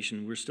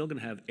vaccination, we're still going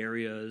to have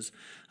areas,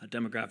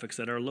 demographics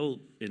that are low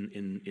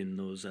in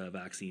those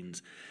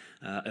vaccines,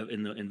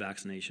 in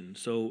vaccination.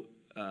 So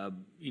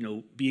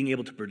being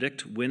able to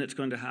predict when it's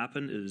going to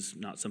happen is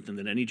not something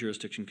that any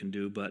jurisdiction can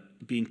do,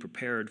 but being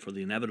prepared for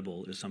the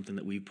inevitable is something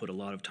that we put a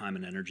lot of time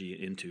and energy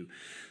into.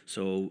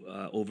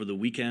 So over the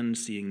weekend,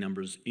 seeing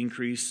numbers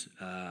increase,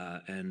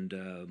 and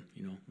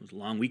it was a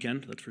long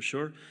weekend, that's for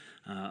sure,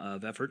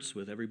 of efforts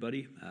with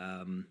everybody.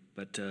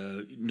 But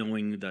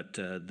knowing that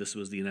this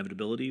was the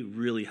inevitability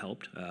really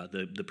helped.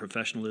 The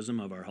professionalism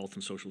of our health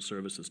and social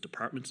services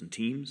departments and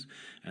teams,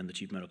 and the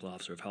Chief Medical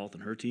Officer of Health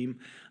and her team,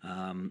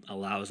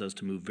 allows us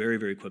to move very,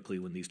 very quickly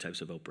when these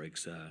types of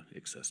outbreaks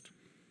exist.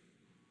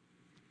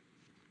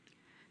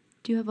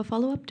 Do you have a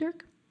follow-up,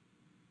 Dirk?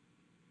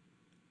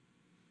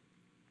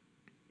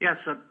 Yes,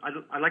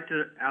 I'd like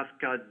to ask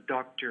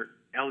Dr.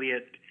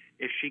 Elliott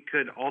if she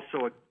could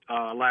also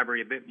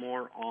elaborate a bit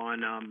more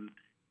on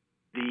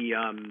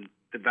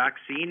the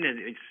vaccine.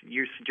 And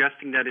you're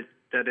suggesting that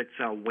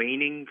it's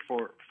waning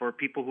for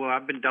people who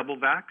have been double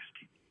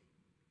vaxxed?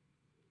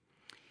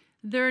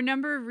 There are a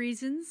number of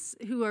reasons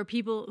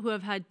people who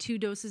have had 2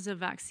 doses of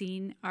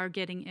vaccine are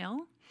getting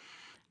ill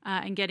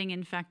and getting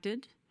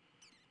infected.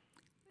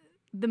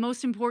 The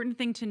most important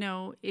thing to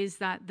know is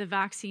that the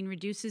vaccine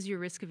reduces your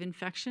risk of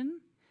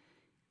infection,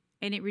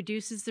 and it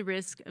reduces the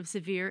risk of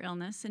severe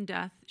illness and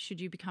death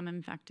should you become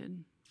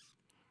infected.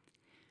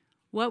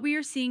 What we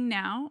are seeing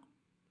now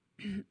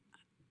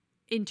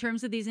in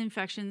terms of these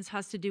infections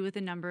has to do with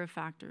a number of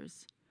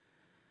factors.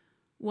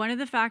 One of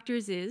the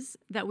factors is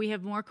that we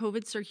have more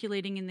COVID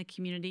circulating in the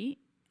community,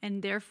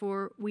 and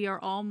therefore we are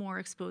all more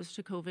exposed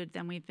to COVID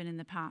than we've been in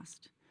the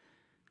past.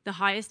 The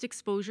highest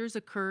exposures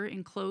occur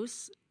in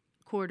close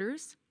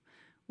quarters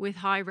with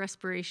high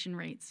respiration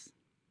rates.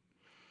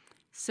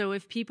 So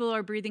if people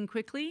are breathing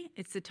quickly,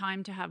 it's the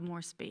time to have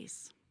more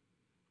space.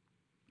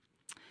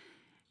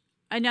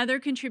 Another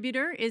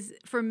contributor is,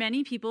 for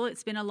many people,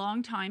 it's been a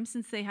long time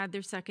since they had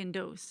their second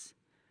dose.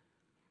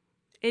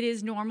 It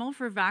is normal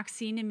for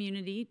vaccine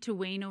immunity to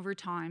wane over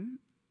time,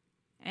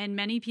 and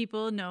many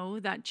people know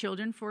that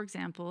children, for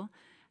example,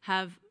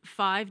 have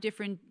 5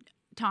 different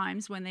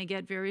times when they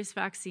get various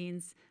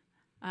vaccines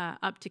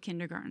up to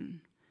kindergarten.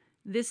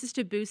 This is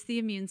to boost the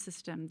immune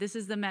system. This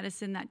is the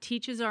medicine that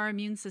teaches our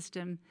immune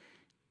system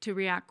to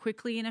react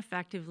quickly and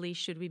effectively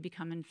should we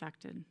become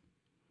infected.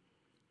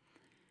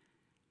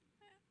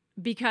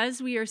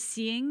 Because we are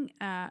seeing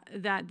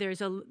that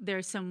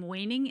there's some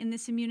waning in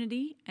this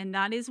immunity, and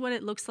that is what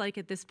it looks like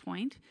at this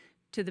point,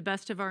 to the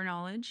best of our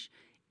knowledge,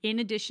 in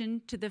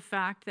addition to the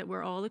fact that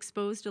we're all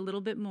exposed a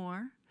little bit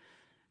more,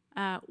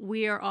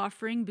 we are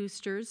offering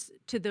boosters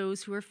to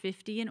those who are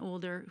 50 and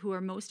older who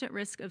are most at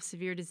risk of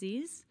severe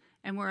disease,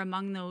 and we're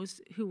among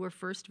those who were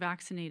first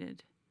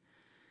vaccinated.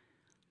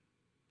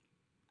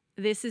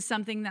 This is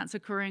something that's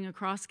occurring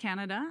across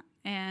Canada,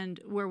 and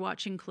we're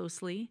watching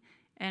closely,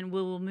 and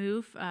we will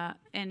move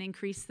and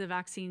increase the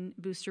vaccine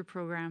booster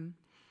program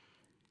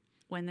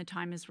when the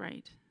time is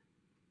right.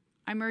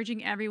 I'm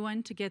urging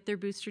everyone to get their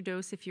booster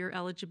dose if you're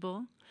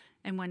eligible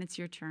and when it's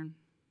your turn.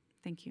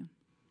 Thank you.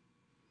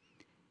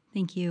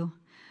 Thank you.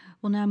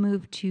 We'll now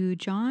move to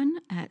John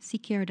at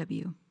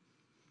CKRW.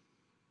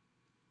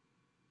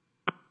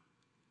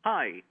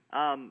 Hi.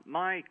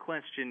 My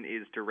question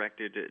is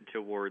directed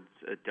towards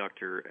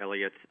Dr.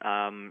 Elliott.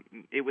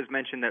 It was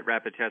mentioned that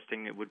rapid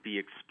testing would be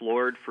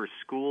explored for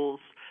schools.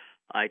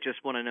 I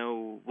just want to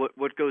know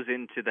what goes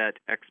into that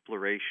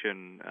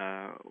exploration.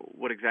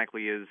 What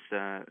exactly is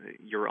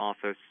your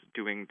office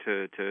doing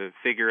to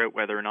figure out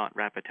whether or not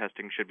rapid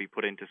testing should be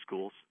put into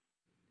schools?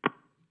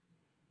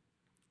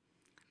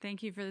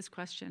 Thank you for this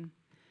question.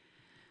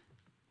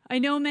 I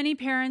know many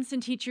parents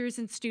and teachers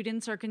and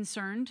students are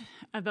concerned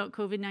about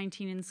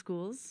COVID-19 in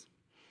schools.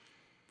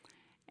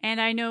 And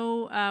I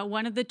know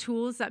one of the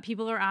tools that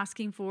people are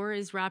asking for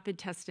is rapid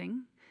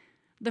testing.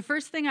 The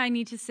first thing I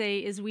need to say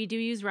is we do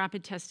use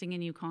rapid testing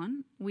in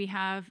Yukon. We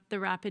have the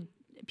rapid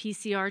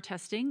PCR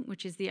testing,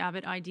 which is the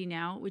Abbott ID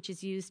Now, which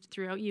is used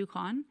throughout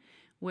Yukon,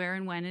 where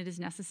and when it is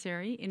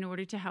necessary in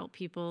order to help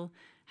people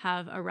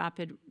have a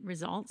rapid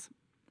result.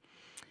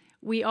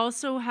 We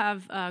also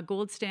have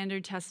gold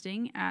standard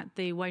testing at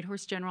the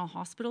Whitehorse General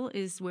Hospital,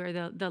 is where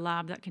the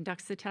lab that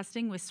conducts the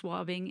testing with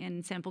swabbing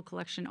and sample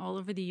collection all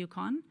over the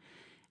Yukon,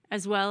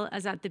 as well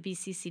as at the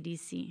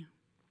BC-CDC.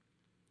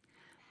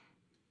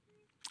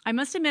 I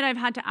must admit I've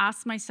had to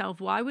ask myself,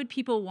 why would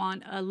people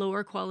want a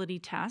lower quality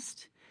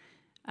test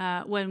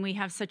when we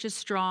have such a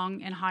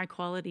strong and high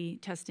quality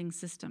testing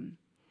system?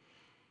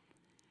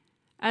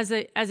 As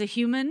a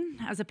human,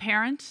 as a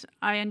parent,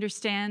 I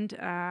understand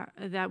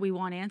that we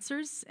want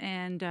answers,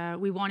 and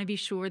we want to be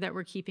sure that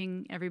we're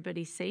keeping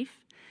everybody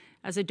safe.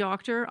 As a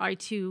doctor, I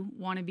too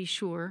want to be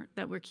sure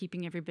that we're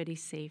keeping everybody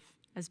safe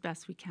as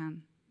best we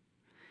can.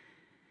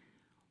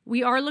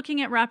 We are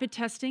looking at rapid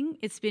testing.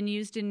 It's been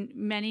used in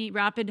many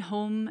rapid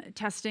home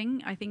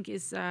testing, I think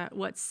is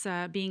what's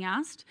being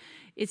asked.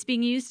 It's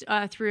being used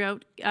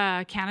throughout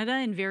Canada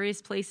in various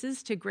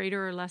places to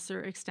greater or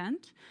lesser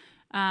extent.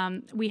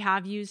 We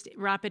have used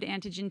rapid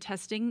antigen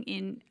testing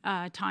in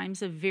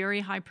times of very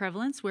high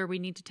prevalence where we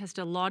need to test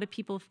a lot of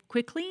people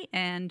quickly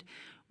and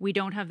we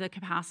don't have the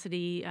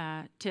capacity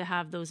to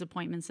have those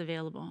appointments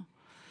available.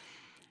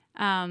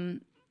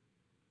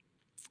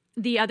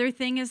 The other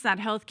thing is that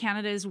Health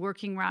Canada is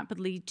working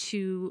rapidly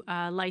to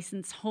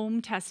license home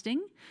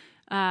testing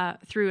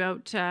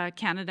throughout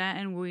Canada,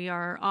 and we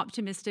are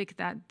optimistic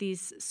that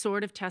these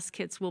sort of test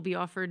kits will be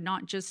offered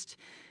not just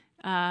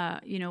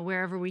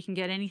wherever we can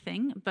get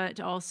anything,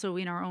 but also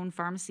in our own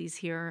pharmacies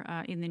here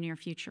in the near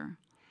future.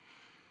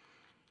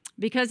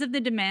 Because of the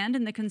demand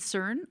and the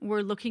concern,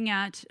 we're looking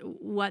at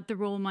what the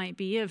role might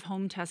be of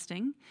home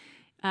testing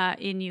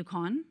in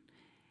Yukon.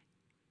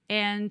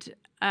 And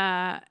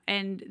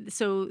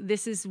so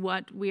this is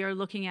what we are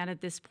looking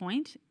at this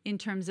point in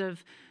terms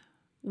of,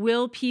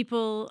 will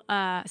people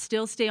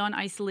still stay on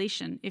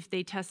isolation if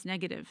they test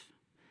negative?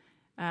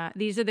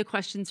 These are the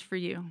questions for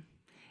you.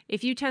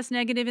 If you test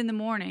negative in the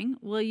morning,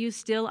 will you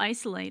still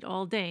isolate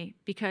all day?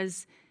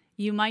 Because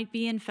you might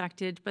be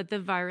infected, but the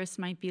virus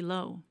might be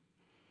low.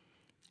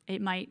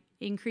 It might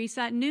increase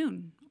at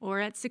noon or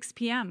at 6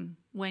 p.m.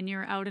 when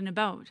you're out and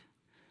about.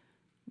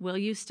 Will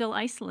you still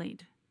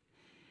isolate?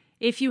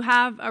 If you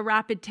have a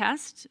rapid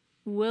test,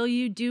 will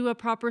you do a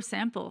proper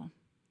sample?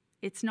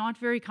 It's not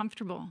very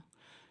comfortable.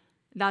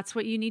 That's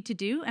what you need to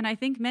do, and I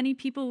think many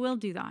people will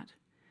do that.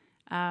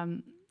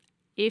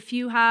 If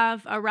you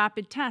have a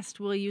rapid test,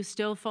 will you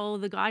still follow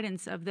the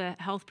guidance of the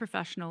health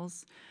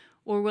professionals,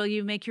 or will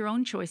you make your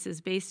own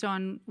choices based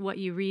on what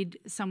you read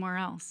somewhere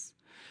else?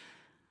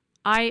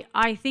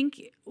 I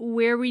think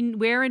where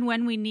and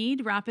when we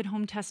need rapid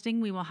home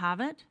testing, we will have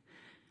it.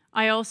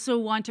 I also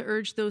want to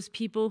urge those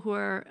people who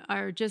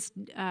are just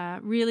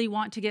really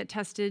want to get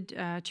tested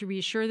to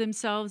reassure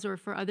themselves or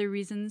for other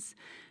reasons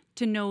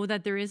to know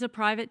that there is a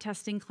private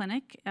testing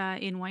clinic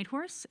in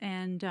Whitehorse,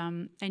 and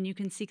you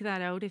can seek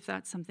that out if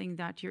that's something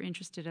that you're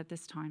interested at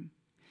this time.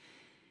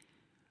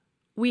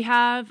 We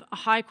have a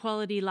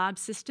high-quality lab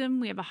system,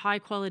 we have a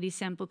high-quality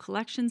sample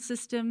collection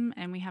system,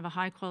 and we have a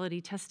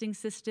high-quality testing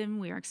system.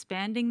 We are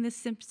expanding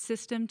this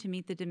system to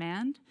meet the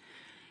demand,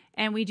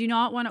 and we do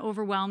not want to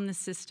overwhelm the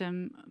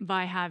system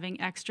by having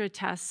extra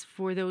tests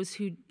for those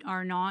who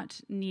are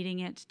not needing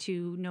it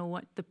to know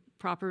what the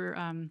proper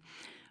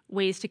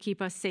ways to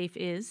keep us safe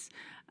is.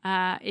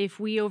 If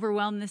we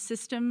overwhelm the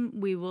system,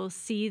 we will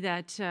see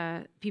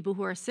that people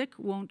who are sick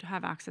won't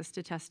have access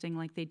to testing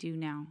like they do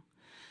now.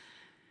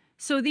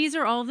 So these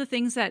are all the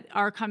things that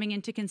are coming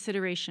into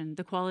consideration: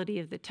 the quality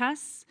of the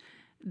tests,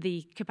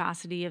 the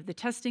capacity of the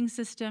testing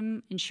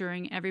system,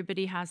 ensuring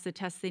everybody has the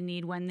tests they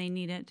need when they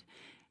need it,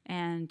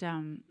 and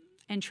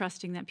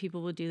trusting that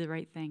people will do the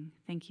right thing.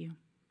 Thank you.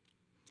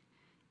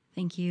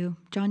 Thank you.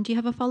 John, do you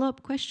have a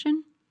follow-up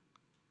question?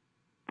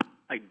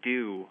 I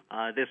do.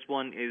 This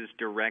one is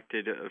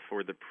directed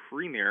for the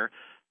Premier.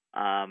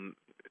 Mr.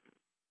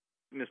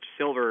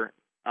 Silver,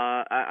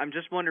 I'm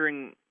just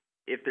wondering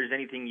if there's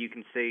anything you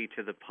can say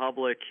to the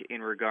public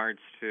in regards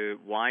to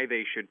why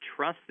they should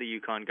trust the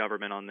Yukon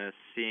government on this,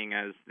 seeing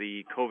as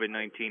the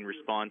COVID-19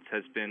 response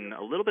has been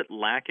a little bit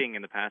lacking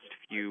in the past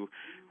few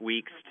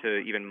weeks to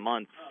even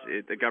months.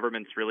 The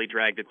government's really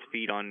dragged its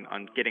feet on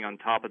getting on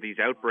top of these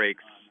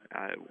outbreaks.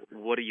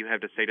 What do you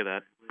have to say to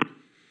that?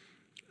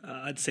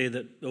 I'd say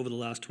that over the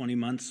last 20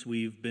 months,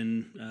 we've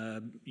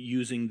been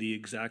using the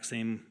exact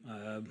same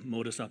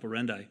modus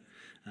operandi,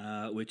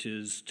 which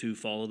is to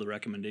follow the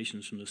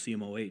recommendations from the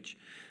CMOH.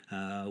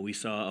 We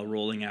saw a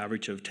rolling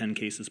average of 10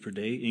 cases per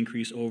day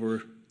increase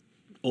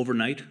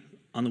overnight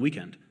on the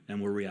weekend,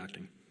 and we're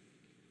reacting.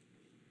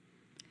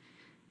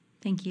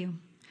 Thank you.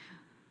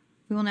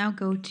 We will now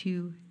go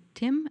to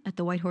Tim at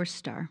the Whitehorse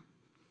Star.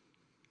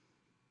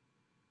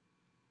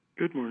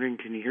 Good morning.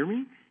 Can you hear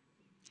me?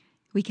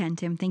 We can,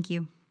 Tim. Thank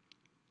you.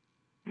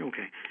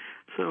 Okay.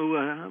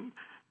 So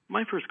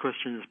my first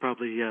question is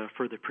probably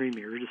for the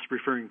Premier, just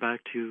referring back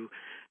to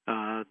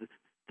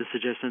the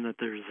suggestion that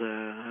there's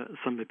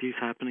some abuse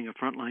happening of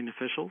frontline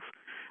officials.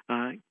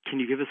 Can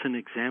you give us an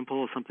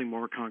example of something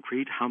more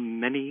concrete? How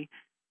many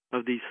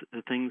of these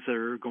things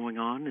are going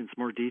on and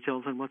some more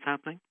details on what's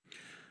happening?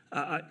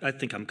 I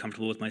think I'm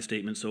comfortable with my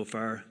statement so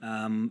far,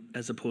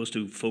 as opposed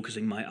to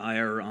focusing my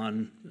ire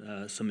on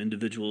some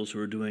individuals who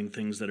are doing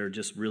things that are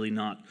just really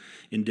not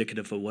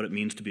indicative of what it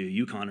means to be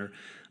a Yukoner.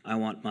 I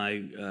want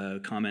my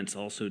comments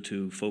also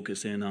to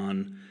focus in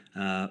on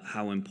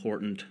how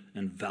important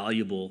and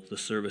valuable the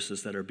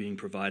services that are being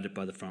provided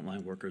by the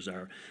frontline workers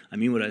are. I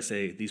mean what I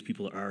say, these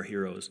people are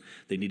heroes.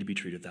 They need to be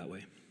treated that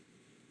way.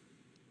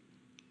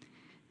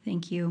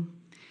 Thank you.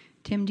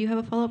 Tim, do you have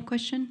a follow-up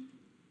question?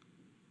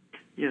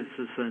 Yes,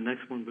 this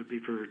next one would be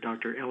for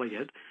Dr.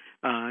 Elliott.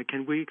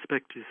 Can we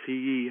expect to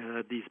see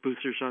these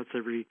booster shots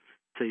every,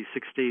 say,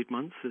 6 to 8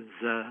 months? Is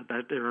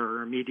that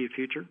our immediate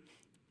future?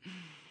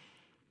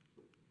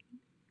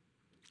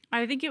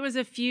 I think it was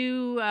a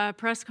few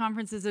press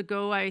conferences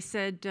ago I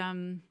said,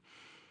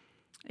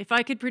 if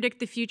I could predict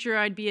the future,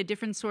 I'd be a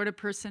different sort of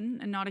person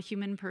and not a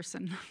human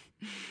person.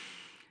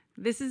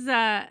 These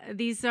are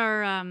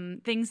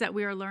things that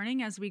we are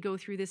learning as we go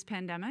through this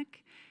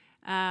pandemic.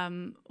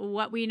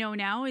 What we know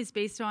now is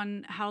based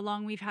on how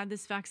long we've had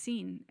this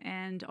vaccine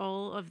and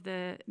all of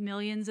the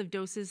millions of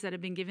doses that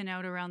have been given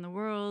out around the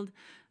world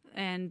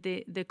and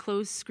the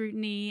close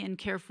scrutiny and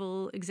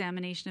careful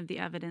examination of the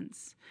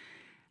evidence.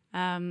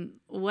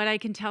 What I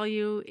can tell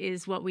you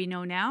is what we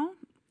know now,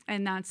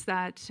 and that's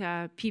that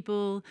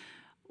people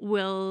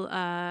who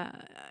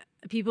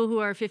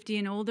are 50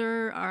 and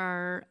older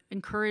are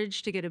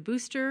encouraged to get a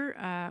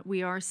booster.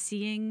 We are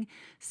seeing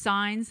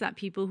signs that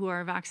people who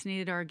are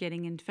vaccinated are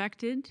getting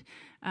infected,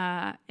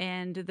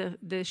 and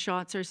the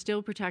shots are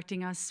still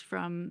protecting us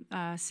from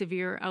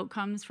severe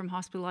outcomes from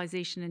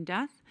hospitalization and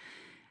death.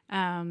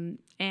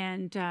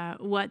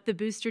 What the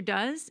booster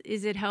does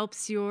is it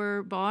helps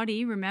your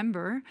body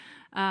remember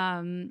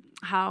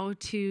how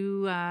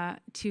to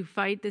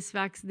fight this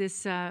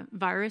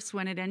virus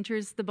when it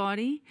enters the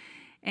body,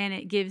 and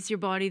it gives your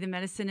body the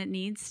medicine it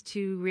needs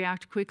to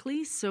react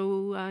quickly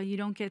so you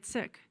don't get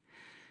sick.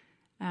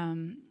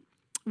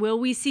 Will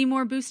we see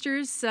more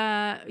boosters,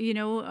 12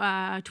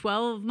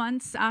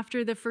 months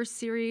after the first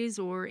series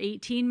or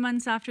 18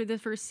 months after the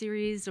first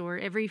series or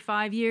every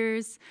 5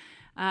 years?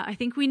 I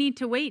think we need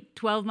to wait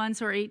 12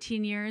 months or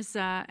 18 years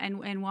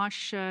and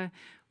watch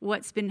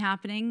what's been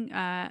happening,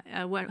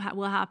 what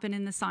will happen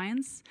in the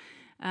science,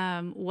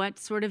 what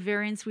sort of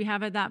variants we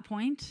have at that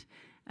point,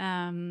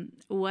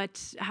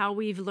 how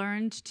we've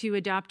learned to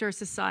adapt our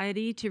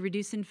society to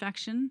reduce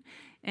infection,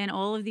 and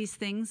all of these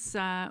things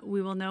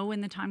we will know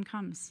when the time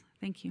comes.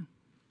 Thank you.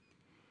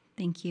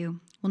 Thank you.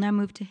 We'll now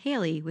move to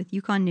Haley with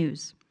Yukon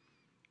News.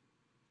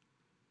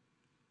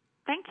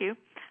 Thank you.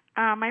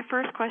 My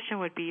first question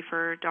would be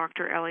for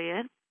Dr.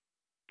 Elliott.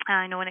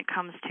 I know when it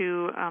comes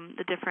to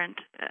the different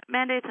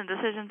mandates and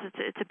decisions,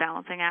 it's a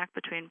balancing act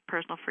between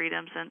personal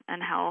freedoms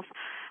and health.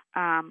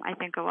 I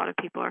think a lot of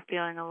people are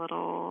feeling a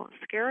little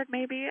scared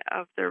maybe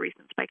of the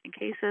recent spike in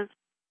cases.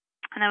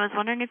 And I was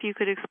wondering if you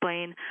could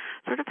explain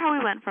sort of how we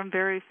went from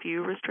very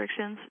few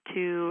restrictions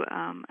to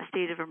a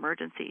state of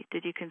emergency.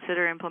 Did you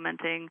consider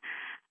implementing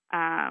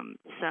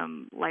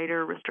some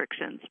lighter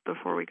restrictions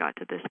before we got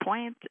to this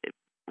point?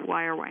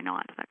 Why or why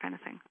not? That kind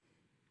of thing.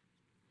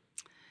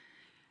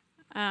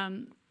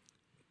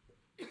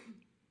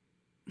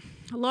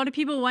 A lot of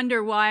people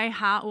wonder why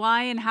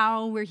and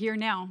how we're here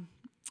now.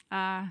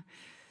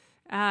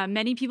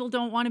 Many people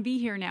don't want to be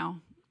here now.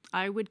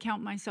 I would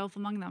count myself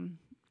among them.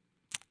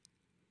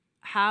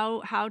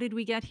 How did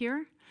we get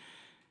here?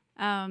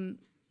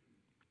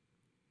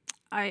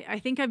 I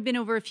think I've been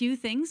over a few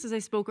things as I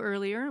spoke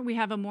earlier. We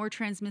have a more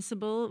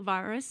transmissible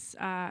virus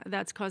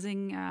that's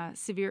causing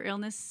severe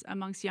illness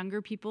amongst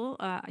younger people,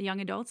 young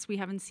adults. We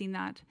haven't seen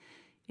that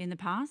in the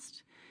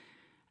past.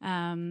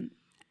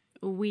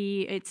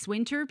 It's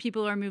winter,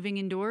 people are moving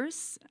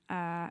indoors,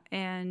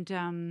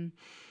 and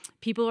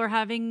people are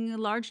having a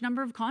large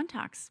number of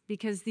contacts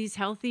because these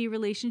healthy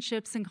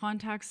relationships and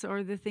contacts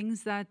are the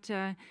things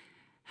that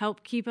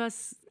help keep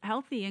us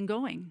healthy and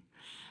going.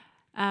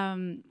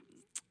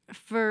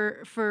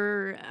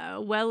 For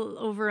well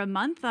over a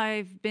month,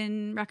 I've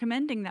been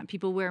recommending that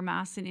people wear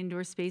masks in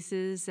indoor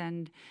spaces,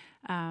 and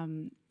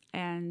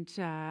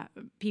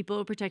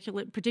people,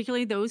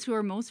 particularly those who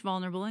are most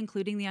vulnerable,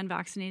 including the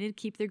unvaccinated,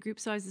 keep their group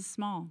sizes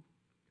small.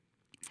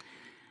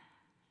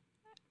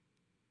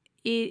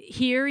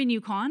 Here in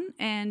Yukon,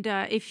 and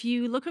if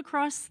you look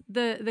across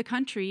the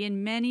country,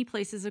 in many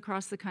places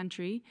across the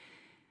country,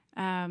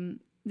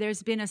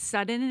 there's been a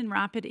sudden and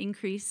rapid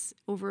increase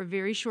over a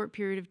very short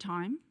period of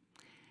time.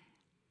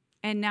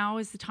 And now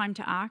is the time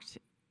to act.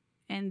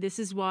 And this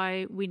is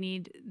why we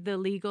need the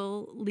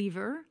legal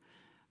lever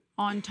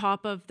on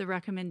top of the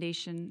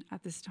recommendation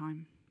at this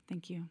time.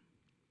 Thank you.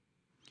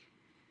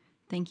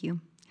 Thank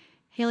you.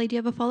 Haley, do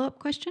you have a follow-up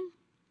question?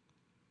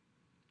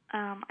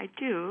 I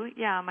do.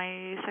 Yeah,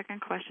 my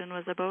second question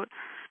was about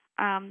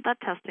that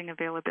testing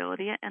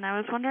availability. And I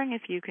was wondering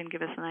if you can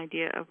give us an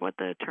idea of what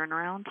the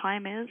turnaround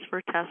time is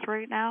for tests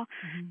right now,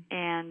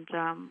 and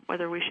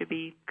whether we should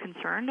be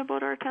concerned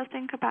about our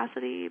testing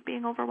capacity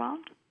being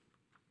overwhelmed.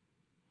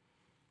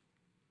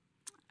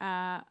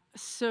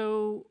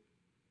 So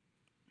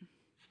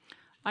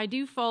I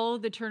do follow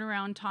the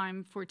turnaround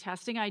time for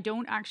testing. I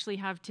don't actually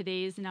have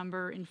today's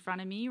number in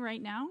front of me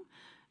right now.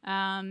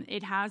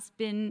 It has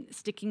been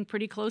sticking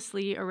pretty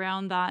closely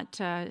around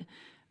that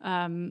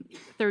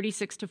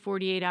 36 to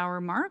 48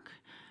 hour mark.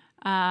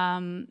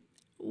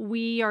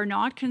 We are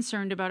not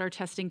concerned about our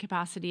testing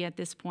capacity at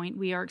this point.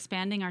 We are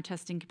expanding our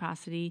testing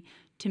capacity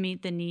to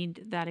meet the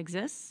need that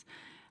exists.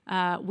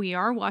 We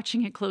are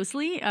watching it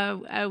closely.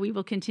 We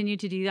will continue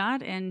to do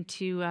that and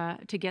to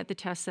get the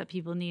tests that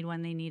people need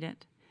when they need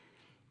it.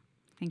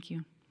 Thank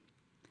you.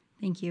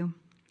 Thank you.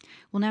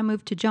 We'll now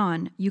move to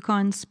John,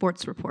 Yukon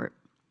Sports Report.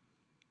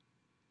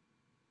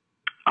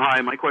 Hi,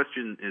 my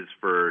question is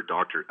for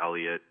Dr.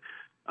 Elliott.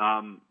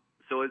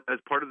 So as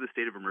part of the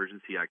state of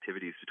emergency,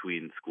 activities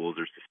between schools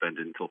are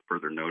suspended until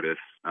further notice,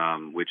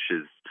 which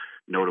is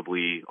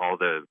notably all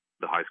the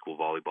high school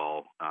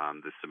volleyball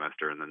this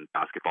semester and then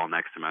basketball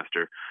next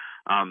semester.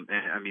 And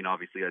I mean,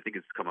 obviously, I think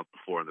it's come up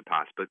before in the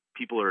past, but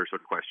people are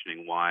sort of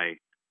questioning why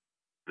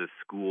the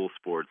school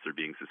sports are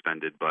being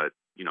suspended, but,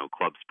 you know,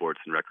 club sports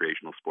and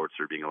recreational sports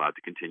are being allowed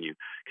to continue.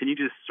 Can you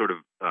just sort of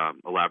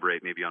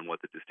elaborate maybe on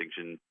what the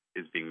distinction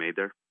is being made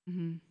there?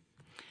 Mm-hmm.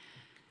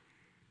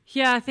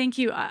 Yeah, thank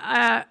you.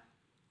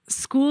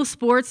 School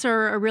sports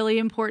are a really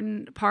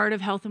important part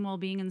of health and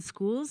well-being in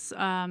schools,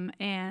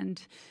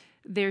 and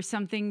they're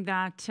something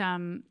that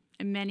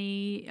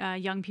many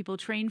young people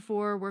train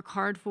for, work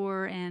hard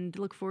for, and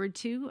look forward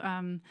to.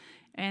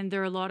 And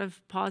there are a lot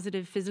of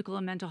positive physical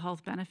and mental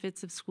health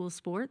benefits of school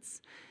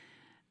sports.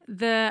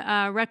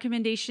 The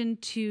recommendation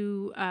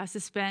to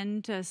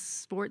suspend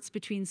sports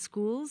between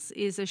schools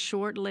is a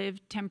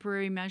short-lived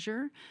temporary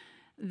measure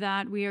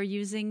that we are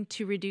using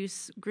to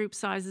reduce group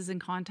sizes and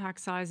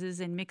contact sizes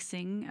and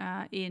mixing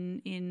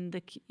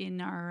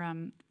in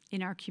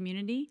our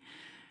community.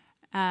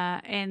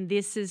 And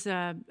this is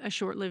a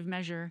short-lived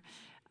measure.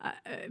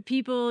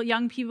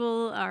 Young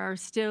people are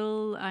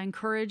still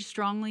encouraged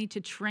strongly to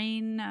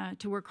train,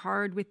 to work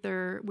hard with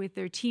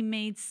their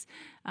teammates,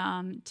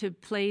 to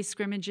play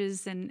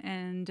scrimmages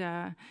and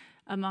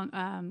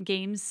among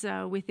games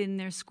within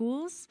their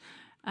schools.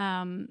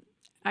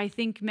 I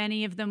think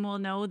many of them will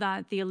know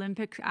that the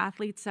Olympic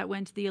athletes that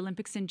went to the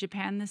Olympics in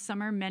Japan this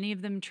summer, many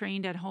of them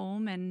trained at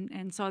home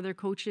and saw their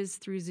coaches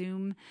through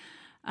Zoom.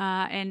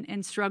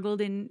 And struggled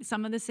in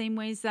some of the same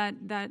ways that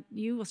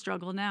you will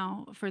struggle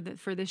now for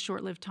this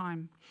short-lived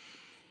time.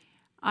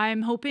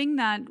 I'm hoping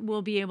that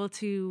we'll be able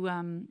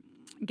to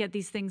get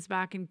these things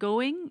back and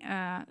going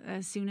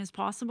as soon as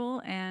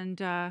possible, and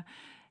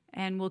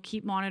we'll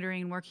keep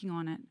monitoring and working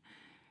on it.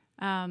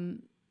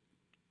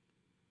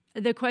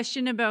 The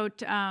question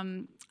about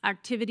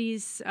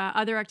activities,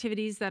 other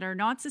activities that are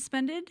not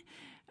suspended,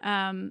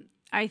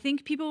 I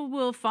think people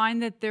will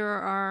find that there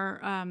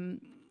are.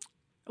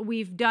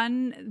 We've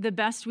done the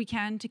best we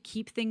can to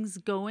keep things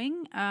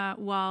going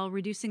while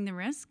reducing the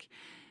risk.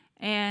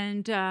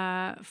 And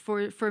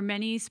for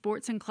many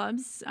sports and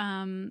clubs,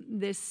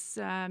 this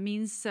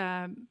means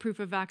proof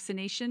of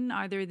vaccination.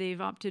 Either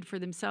they've opted for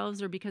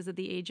themselves or because of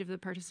the age of the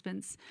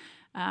participants,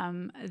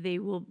 they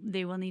will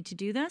need to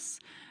do this.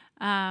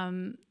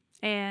 And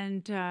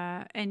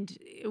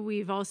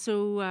we've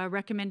also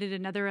recommended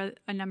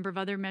a number of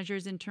other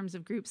measures in terms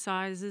of group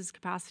sizes,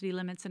 capacity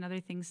limits, and other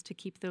things to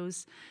keep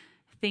those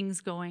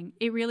things going.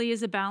 It really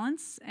is a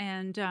balance,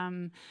 and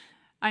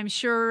I'm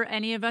sure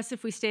any of us,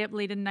 if we stay up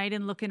late at night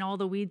and look in all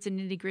the weeds and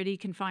nitty-gritty,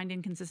 can find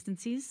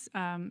inconsistencies,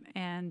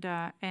 and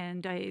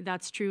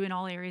that's true in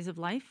all areas of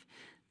life.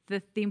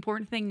 The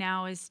important thing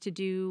now is to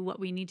do what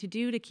we need to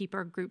do to keep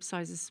our group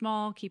sizes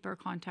small, keep our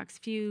contacts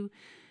few,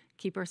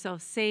 keep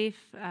ourselves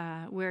safe,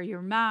 wear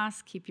your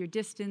mask, keep your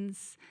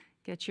distance,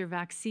 get your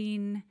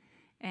vaccine,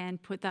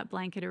 and put that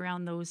blanket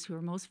around those who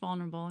are most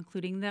vulnerable,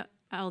 including the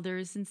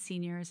elders and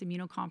seniors,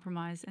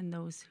 immunocompromised, and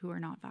those who are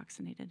not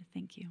vaccinated.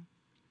 Thank you.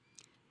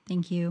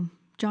 Thank you.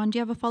 John, do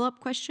you have a follow-up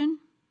question?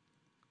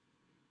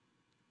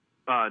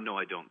 No,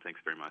 I don't. Thanks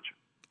very much.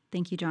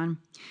 Thank you, John.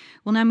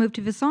 We'll now move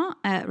to Vincent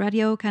at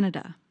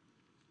Radio-Canada.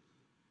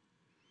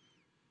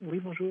 Oui,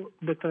 bonjour.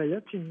 Dr.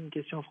 Elliott, une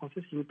question en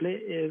français, s'il vous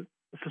plaît.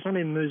 Ce sont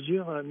les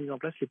mesures mises en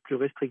place les plus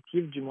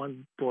restrictives, du moins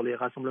pour les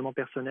rassemblements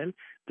personnels,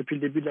 depuis le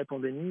début de la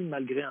pandémie,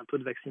 malgré un taux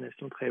de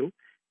vaccination très haut.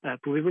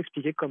 Pouvez-vous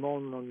expliquer comment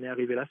on en est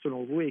arrivé là,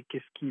 selon vous, et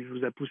qu'est-ce qui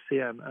vous a poussé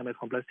à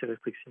mettre en place ces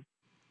restrictions?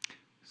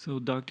 So,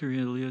 Dr.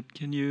 Elliott,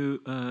 can you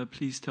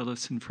please tell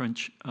us in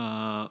French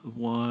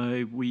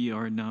why we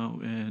are now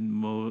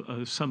in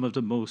some of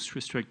the most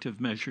restrictive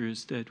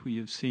measures that we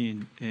have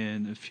seen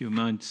in a few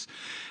months,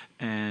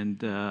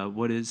 and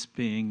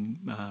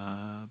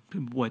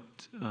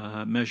what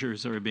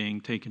measures are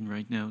being taken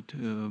right now to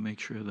make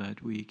sure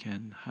that we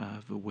can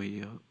have a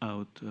way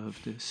out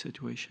of this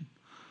situation?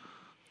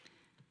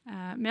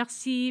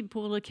 Merci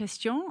pour la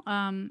question.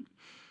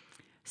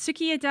 Ce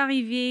qui est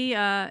arrivé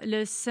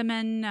la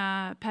semaine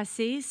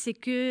passée, c'est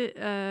que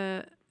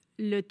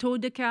le taux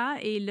de cas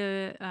et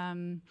le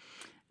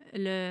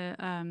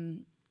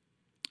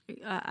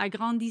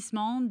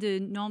agrandissement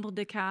du nombre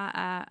de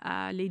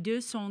cas, les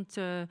deux sont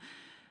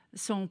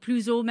sont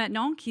plus hauts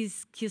maintenant qu'ils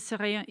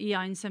seraient il y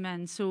a une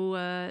semaine.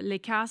 Les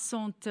cas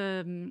sont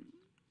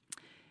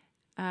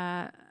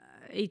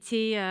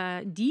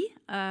été dits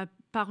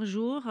par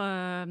jour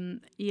il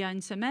y a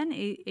une semaine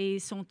et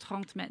sont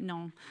 30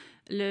 maintenant.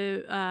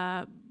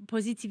 La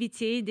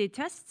positivité des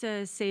tests,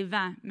 c'est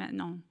 20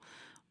 maintenant.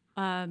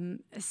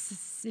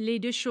 Les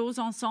deux choses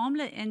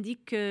ensemble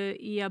indiquent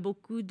qu'il y a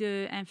beaucoup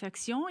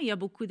d'infections. Il y a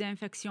beaucoup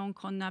d'infections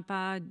qu'on n'a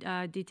pas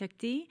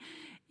détectées.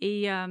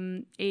 Et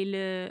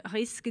le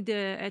risque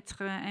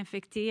d'être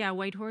infecté à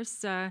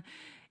Whitehorse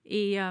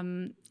est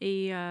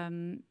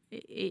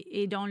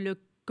dans la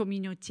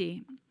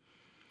communauté.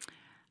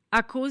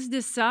 À cause de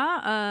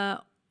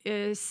ça,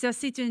 ça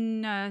c'est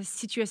une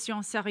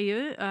situation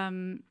sérieuse.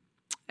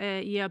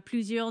 Il y a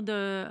plusieurs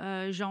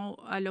gens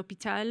à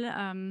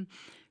l'hôpital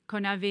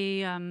qu'on avait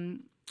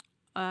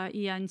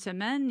il y a une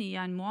semaine, il y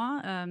a un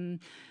mois,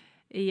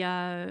 et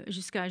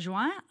jusqu'à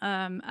juin.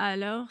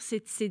 Alors,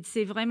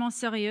 c'est vraiment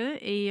sérieux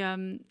et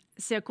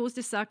c'est à cause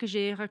de ça que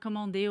j'ai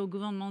recommandé au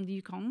gouvernement du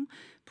Yukon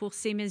pour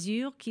ces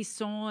mesures qui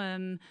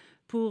sont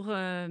pour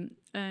un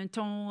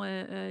temps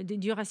de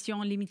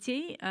duration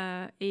limitée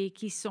et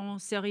qui sont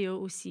sérieux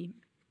aussi.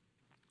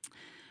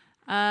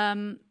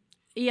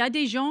 Il y a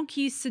des gens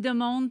qui se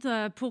demandent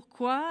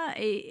pourquoi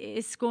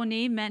est-ce qu'on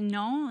est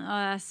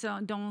maintenant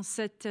dans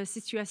cette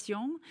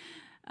situation,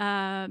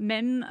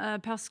 même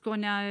parce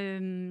qu'on a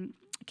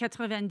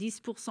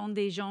 90%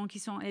 des gens qui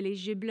sont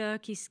éligibles,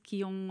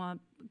 qui ont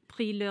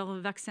pris leur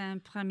vaccin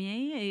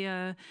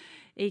premier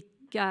et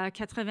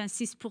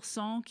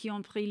 86% qui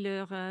ont pris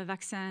leur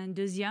vaccin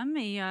deuxième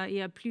et il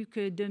y a plus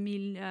que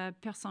 2000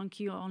 personnes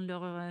qui ont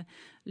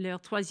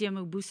leur troisième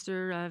ou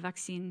booster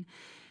vaccine.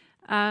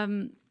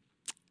 Il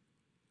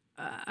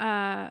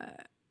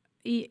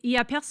n'y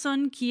a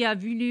personne qui a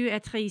voulu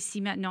être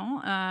ici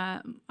maintenant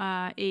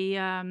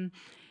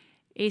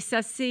et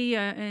ça, c'est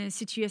une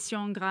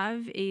situation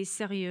grave et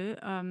sérieuse.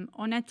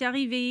 On est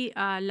arrivé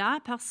là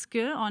parce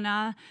qu'on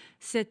a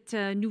cette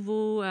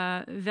nouveau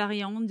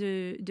variant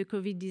de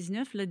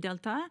COVID-19, le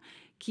Delta,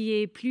 qui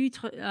est plus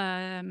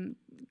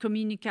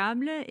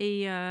communicable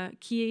et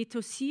qui est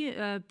aussi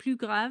plus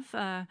grave,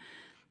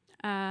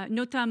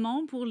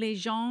 notamment pour les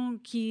gens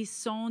qui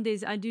sont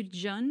des adultes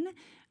jeunes,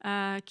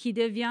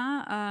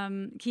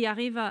 qui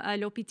arrivent à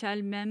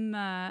l'hôpital même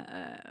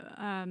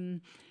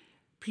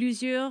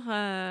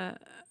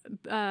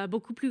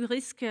beaucoup plus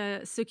risques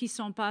ceux qui ne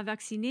sont pas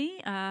vaccinés,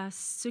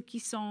 ceux qui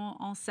sont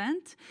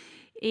enceintes.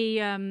 Et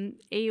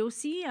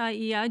aussi,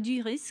 il y a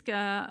du risque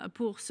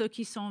pour ceux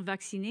qui sont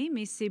vaccinés,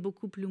 mais c'est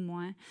beaucoup plus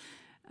moins.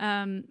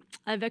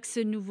 Avec ce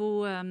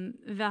nouveau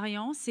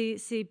variant,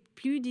 c'est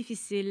plus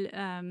difficile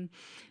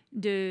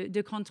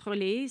de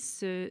contrôler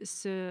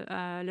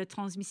la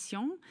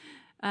transmission.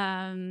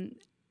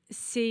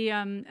 C'est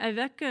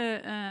avec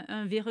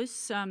un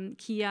virus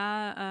qui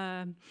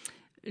a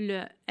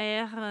le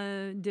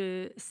R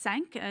de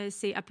 5,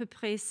 c'est à peu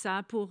près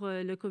ça pour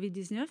le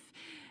COVID-19.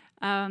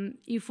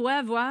 Il faut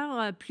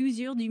avoir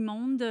plusieurs du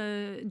monde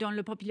dans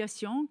la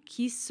population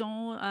qui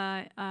ont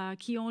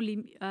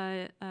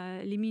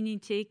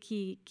l'immunité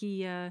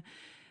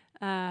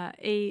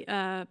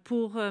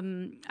pour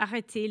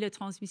arrêter la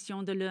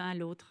transmission de l'un à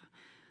l'autre.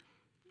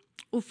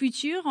 Au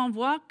futur, on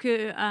voit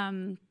que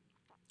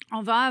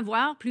on va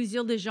avoir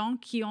plusieurs de gens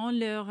qui ont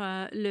leur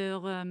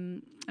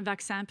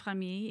vaccin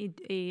premier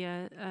et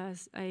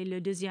le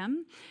deuxième,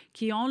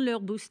 qui ont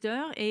leur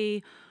booster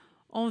et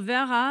on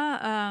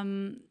verra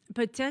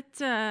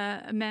peut-être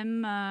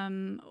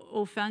même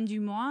au fin du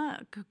mois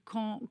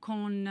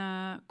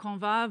qu'on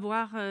va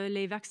avoir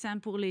les vaccins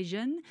pour les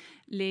jeunes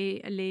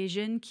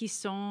jeunes qui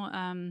sont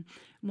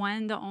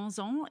moins de 11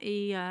 ans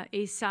et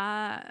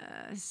ça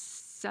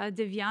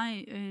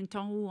devient un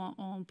temps où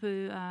on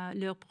peut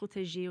leur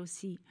protéger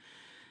aussi.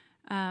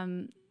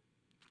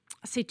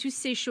 C'est toutes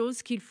ces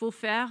choses qu'il faut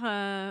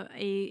faire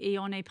et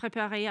on est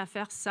préparé à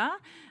faire ça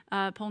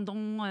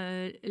pendant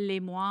les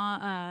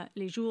mois,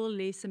 les jours,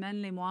 les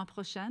semaines, les mois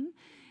prochains.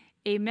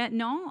 Et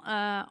maintenant,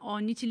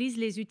 on utilise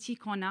les outils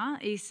qu'on a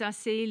et ça,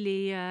 c'est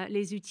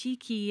les outils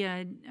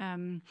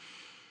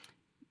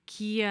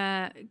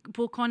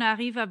pour qu'on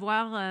arrive à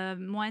avoir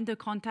moins de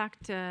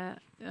contacts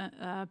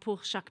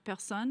pour chaque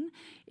personne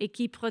et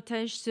qui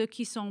protègent ceux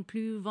qui sont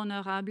plus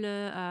vulnérables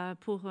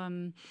pour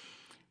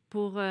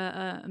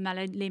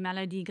les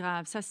maladies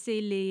graves. Ça,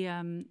 c'est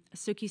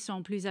ceux qui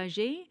sont plus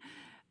âgés,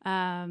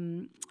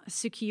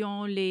 ceux qui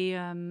ont les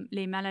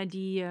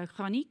maladies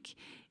chroniques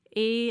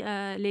et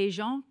les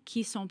gens qui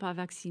ne sont pas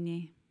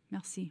vaccinés.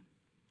 Merci.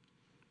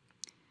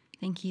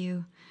 Thank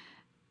you.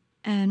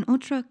 Une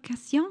autre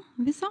question,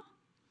 Vincent?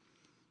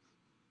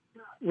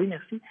 Oui,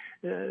 merci.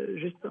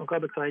 Juste encore,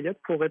 Dr. Elliott,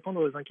 pour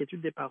répondre aux inquiétudes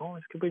des parents,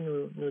 est-ce que vous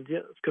pouvez nous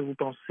dire ce que vous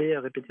pensez,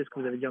 répéter ce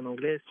que vous avez dit en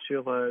anglais,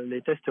 sur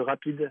les tests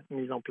rapides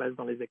mis en place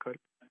dans les écoles?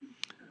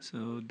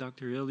 So,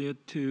 Dr.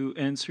 Elliott, to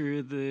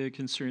answer the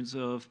concerns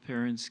of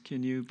parents,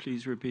 can you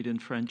please repeat in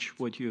French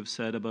what you have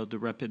said about the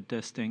rapid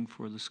testing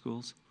for the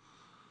schools?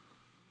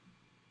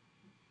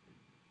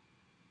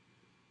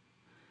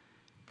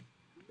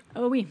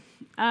 Oh oui.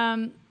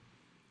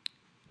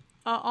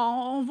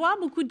 On voit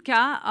beaucoup de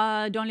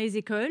cas dans les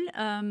écoles.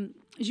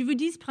 Je vous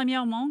dis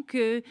premièrement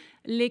que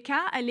les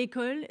cas à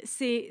l'école,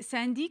 ça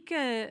indique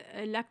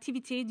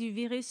l'activité du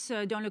virus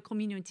dans la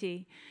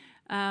communauté.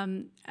 À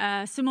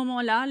ce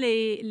moment-là,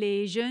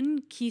 les jeunes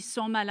qui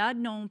sont malades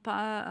n'ont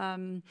pas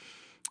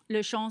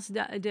la chance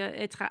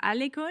d'être à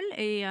l'école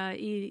et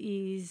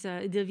ils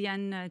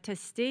deviennent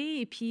testés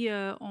et puis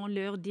on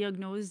leur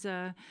diagnose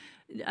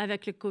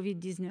avec le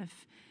COVID-19.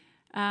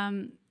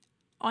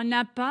 On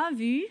n'a pas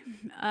vu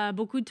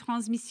beaucoup de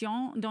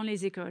transmission dans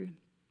les écoles.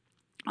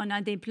 On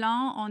a des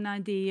plans, on a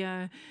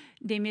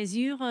des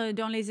mesures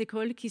dans les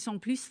écoles qui sont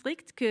plus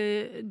strictes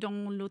que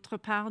dans l'autre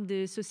part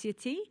de la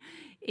société.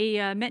 Et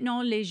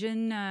maintenant, les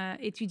jeunes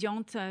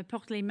étudiantes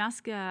portent les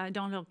masques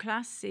dans leur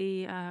classe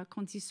et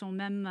quand ils sont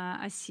même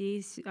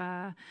assis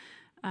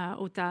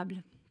aux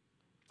tables.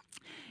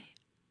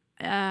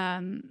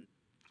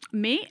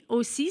 Mais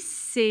aussi,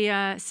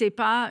 c'est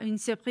pas une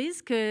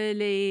surprise que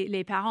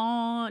les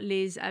parents,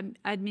 les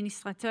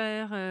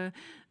administrateurs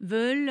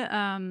veulent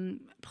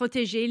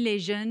protéger les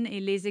jeunes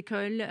et les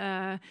écoles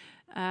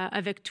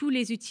avec tous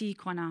les outils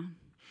qu'on a.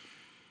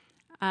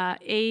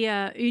 Et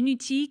un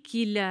outil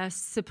qu'ils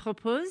se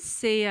proposent,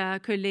 c'est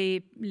que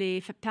les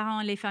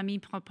parents, les familles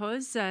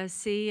proposent,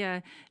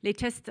 c'est les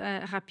tests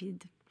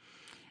rapides.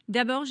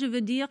 D'abord, je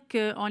veux dire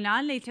qu'on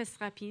a les tests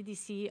rapides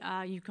ici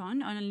à Yukon,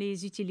 on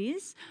les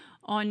utilise.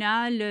 On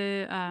a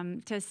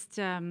le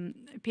test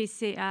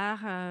PCR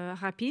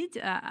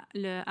rapide,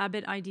 le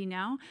Abbott ID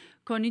Now,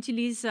 qu'on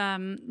utilise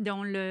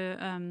dans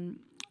le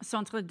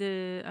centre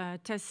de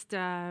test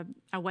à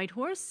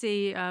Whitehorse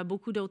et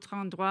beaucoup d'autres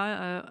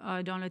endroits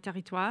dans le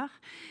territoire.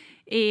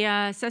 Et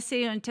ça,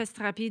 c'est un test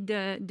rapide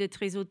de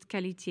très haute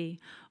qualité.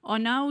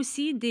 On a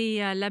aussi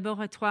des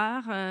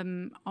laboratoires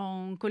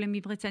en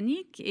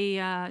Colombie-Britannique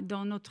et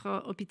dans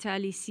notre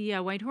hôpital ici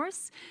à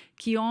Whitehorse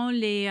qui ont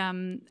les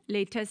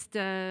tests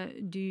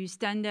du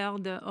standard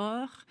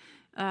or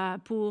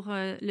pour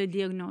le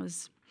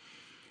diagnose.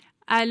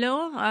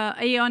 Alors,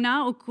 et on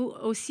a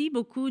aussi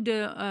beaucoup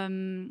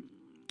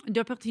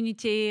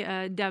d'opportunités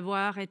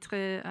d'avoir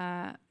été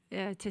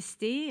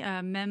testé.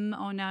 Même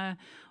on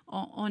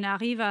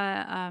arrive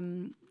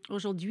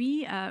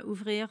aujourd'hui à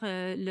ouvrir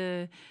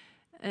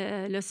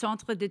le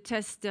centre de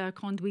test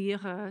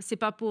conduire. C'est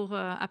pas pour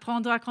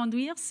apprendre à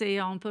conduire,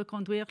 c'est on peut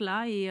conduire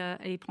là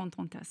et prendre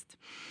ton test.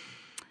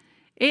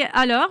 Et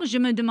alors, je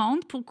me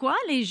demande pourquoi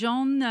les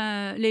gens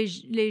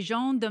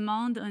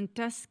demandent un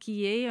test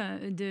qui est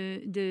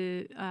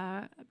de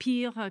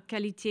pire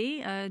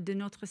qualité de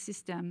notre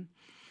système.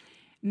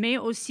 Mais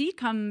aussi,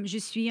 comme je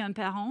suis un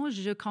parent,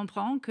 je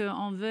comprends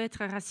qu'on veut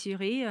être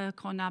rassuré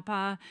qu'on n'a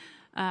pas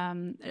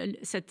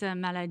cette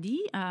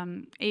maladie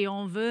et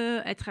on veut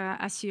être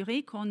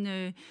assuré qu'on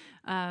ne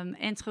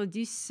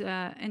introduit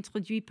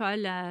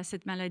pas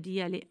cette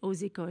maladie aux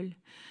écoles.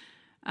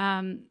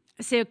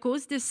 C'est à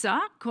cause de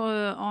ça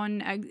qu'on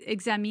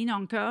examine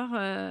encore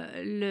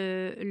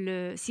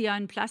s'il y a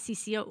une place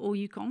ici au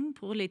Yukon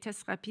pour les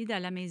tests rapides à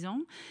la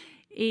maison.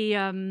 Et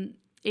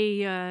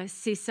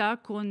c'est ça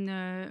qu'on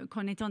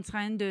est en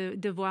train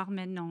de voir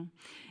maintenant.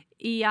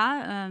 Il y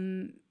a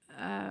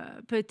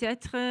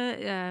peut-être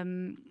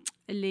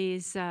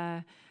les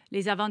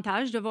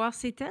avantages de voir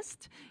ces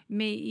tests,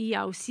 mais il y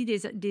a aussi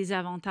des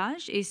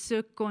avantages. Et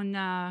ce qu'on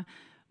a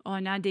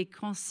des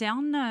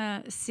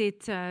concerns,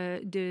 c'est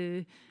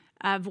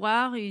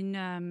d'avoir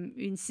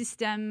un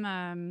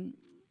système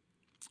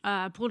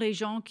pour les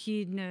gens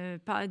qui n'ont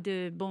pas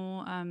de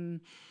bons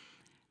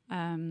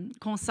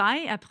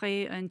conseil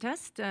après un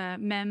test.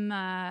 Même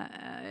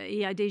il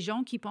y a des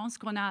gens qui pensent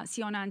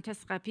si on a un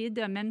test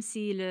rapide, même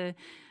si le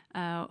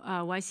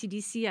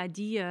YCDC a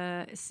dit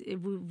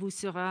vous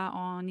serez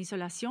en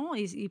isolation,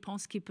 ils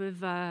pensent qu'ils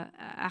peuvent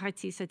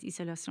arrêter cette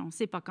isolation.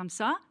 C'est pas comme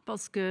ça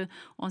parce que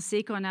on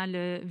sait qu'on a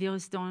le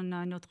virus dans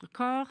notre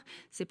corps.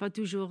 C'est pas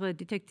toujours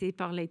détecté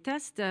par les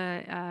tests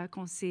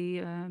qu'on sait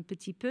un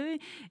petit peu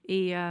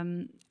et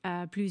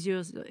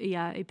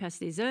il passe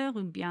des heures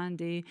ou bien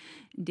des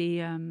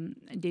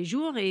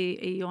jours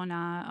et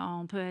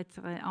on peut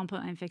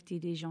infecter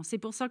des gens. C'est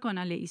pour ça qu'on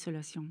a les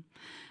isolations.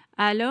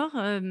 Alors,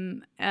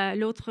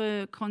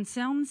 l'autre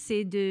concern,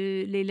 c'est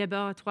les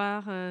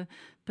laboratoires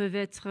peuvent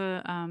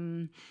être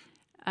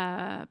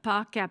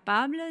pas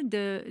capables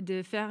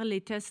de faire les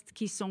tests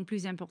qui sont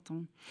plus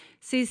importants.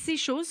 C'est ces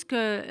choses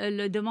que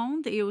le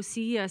demande et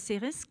aussi ces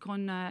risques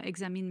qu'on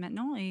examine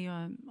maintenant et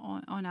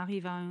on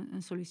arrive à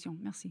une solution.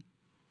 Merci.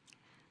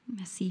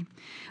 Merci.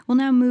 We'll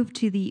now move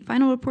to the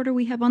final reporter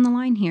we have on the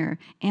line here,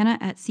 Anna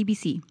at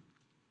CBC.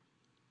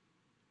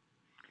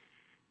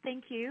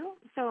 Thank you.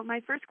 So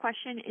my first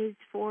question is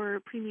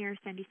for Premier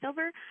Sandy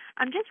Silver.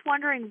 I'm just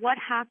wondering what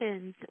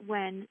happens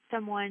when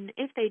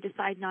if they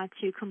decide not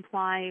to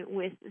comply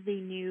with the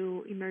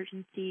new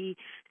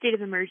state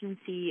of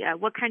emergency,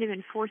 what kind of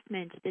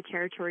enforcement the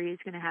territory is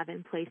going to have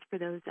in place for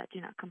those that do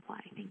not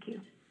comply? Thank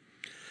you.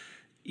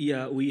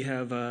 Yeah, we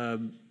have,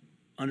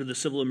 under the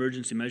Civil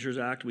Emergency Measures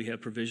Act, we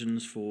have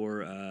provisions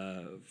for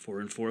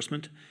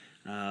enforcement.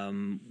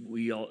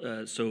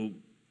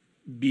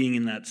 being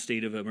in that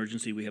state of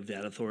emergency, we have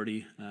that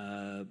authority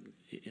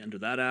under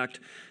that act.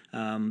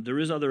 There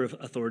is other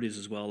authorities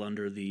as well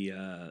under the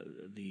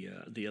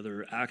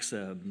other acts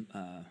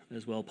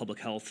as well, Public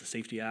Health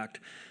Safety Act.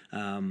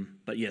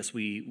 But yes,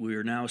 we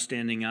are now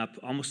standing up,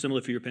 almost similar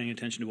if you're paying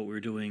attention to what we were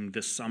doing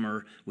this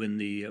summer in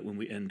the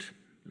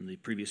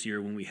previous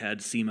year when we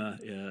had SEMA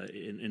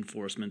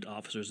enforcement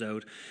officers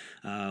out.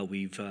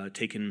 We've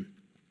taken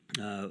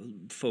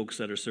folks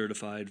that are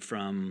certified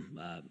from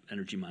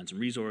Energy, Mines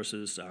and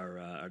Resources,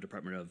 our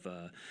Department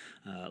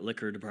of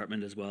Liquor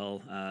Department as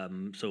well.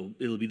 So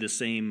it'll be the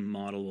same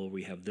model where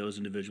we have those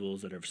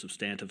individuals that have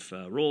substantive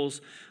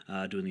roles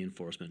doing the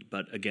enforcement.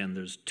 But again,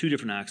 there's two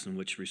different acts in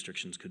which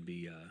restrictions could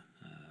be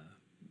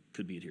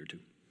adhered to.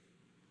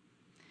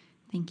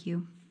 Thank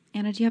you.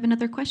 Anna, do you have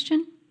another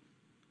question?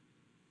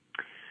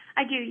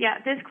 I do, yeah.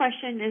 This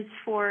question is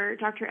for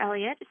Dr.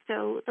 Elliott.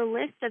 So the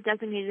list of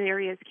designated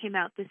areas came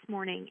out this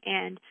morning,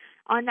 and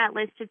on that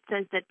list it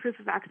says that proof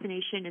of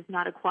vaccination is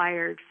not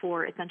acquired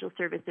for essential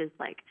services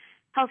like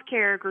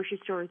healthcare, grocery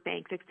stores,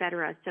 banks,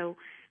 etc. So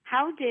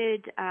how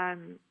did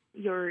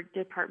your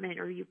department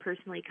or you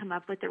personally come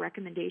up with the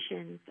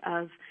recommendations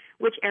of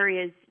which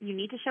areas you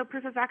need to show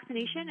proof of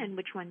vaccination and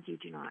which ones you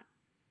do not?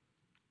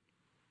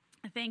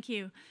 Thank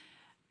you.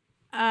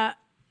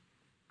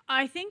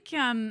 I think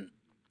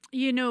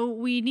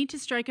we need to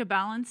strike a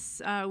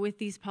balance with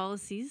these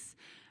policies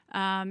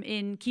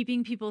in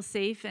keeping people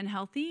safe and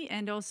healthy,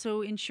 and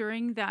also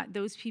ensuring that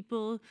those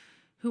people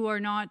who are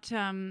not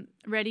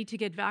ready to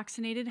get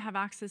vaccinated have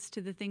access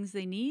to the things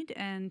they need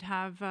and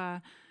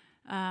have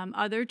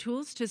other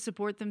tools to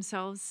support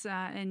themselves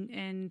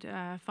and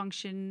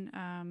function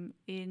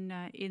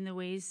in the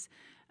ways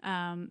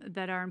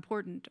that are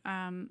important.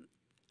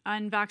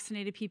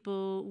 Unvaccinated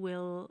people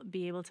will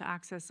be able to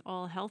access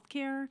all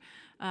healthcare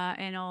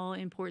and all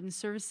important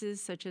services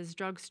such as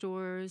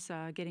drugstores,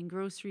 getting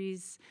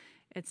groceries,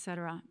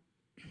 etc.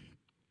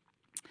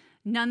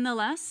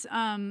 Nonetheless,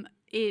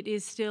 it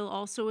is still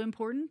also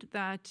important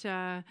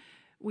that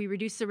we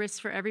reduce the risks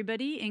for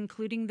everybody,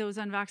 including those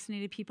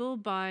unvaccinated people,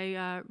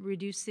 by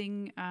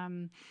reducing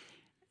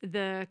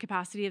the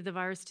capacity of the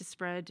virus to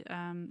spread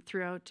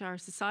throughout our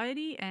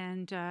society,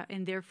 and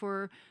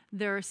therefore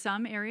there are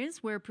some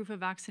areas where proof of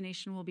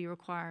vaccination will be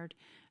required.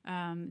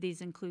 These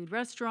include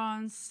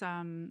restaurants,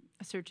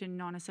 certain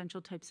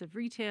non-essential types of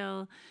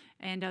retail,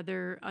 and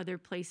other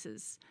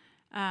places.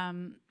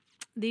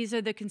 These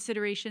are the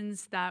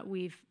considerations that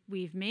we've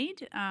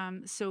made.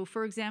 So,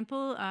 for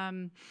example,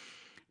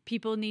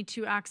 people need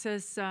to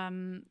access a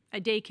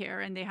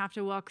daycare, and they have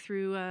to walk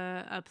through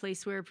a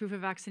place where proof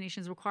of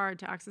vaccination is required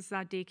to access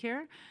that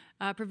daycare.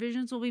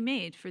 Provisions will be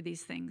made for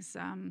these things.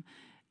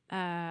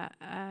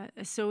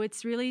 So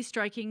it's really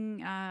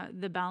striking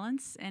the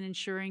balance and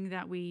ensuring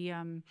that we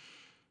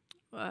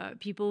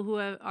people who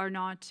are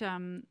not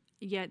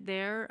yet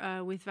there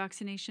with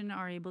vaccination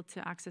are able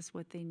to access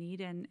what they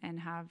need and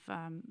have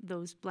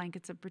those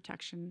blankets of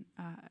protection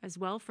as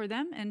well for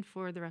them and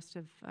for the rest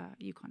of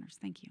Yukoners.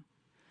 Thank you.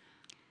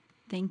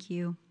 Thank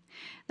you.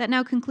 That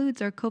now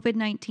concludes our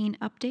COVID-19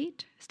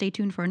 update. Stay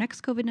tuned for our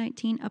next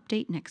COVID-19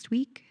 update next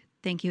week.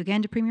 Thank you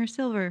again to Premier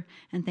Silver,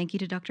 and thank you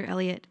to Dr.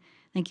 Elliott.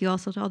 Thank you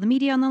also to all the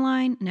media on the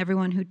line and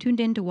everyone who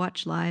tuned in to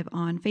watch live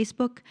on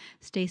Facebook.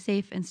 Stay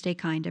safe and stay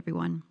kind,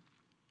 everyone.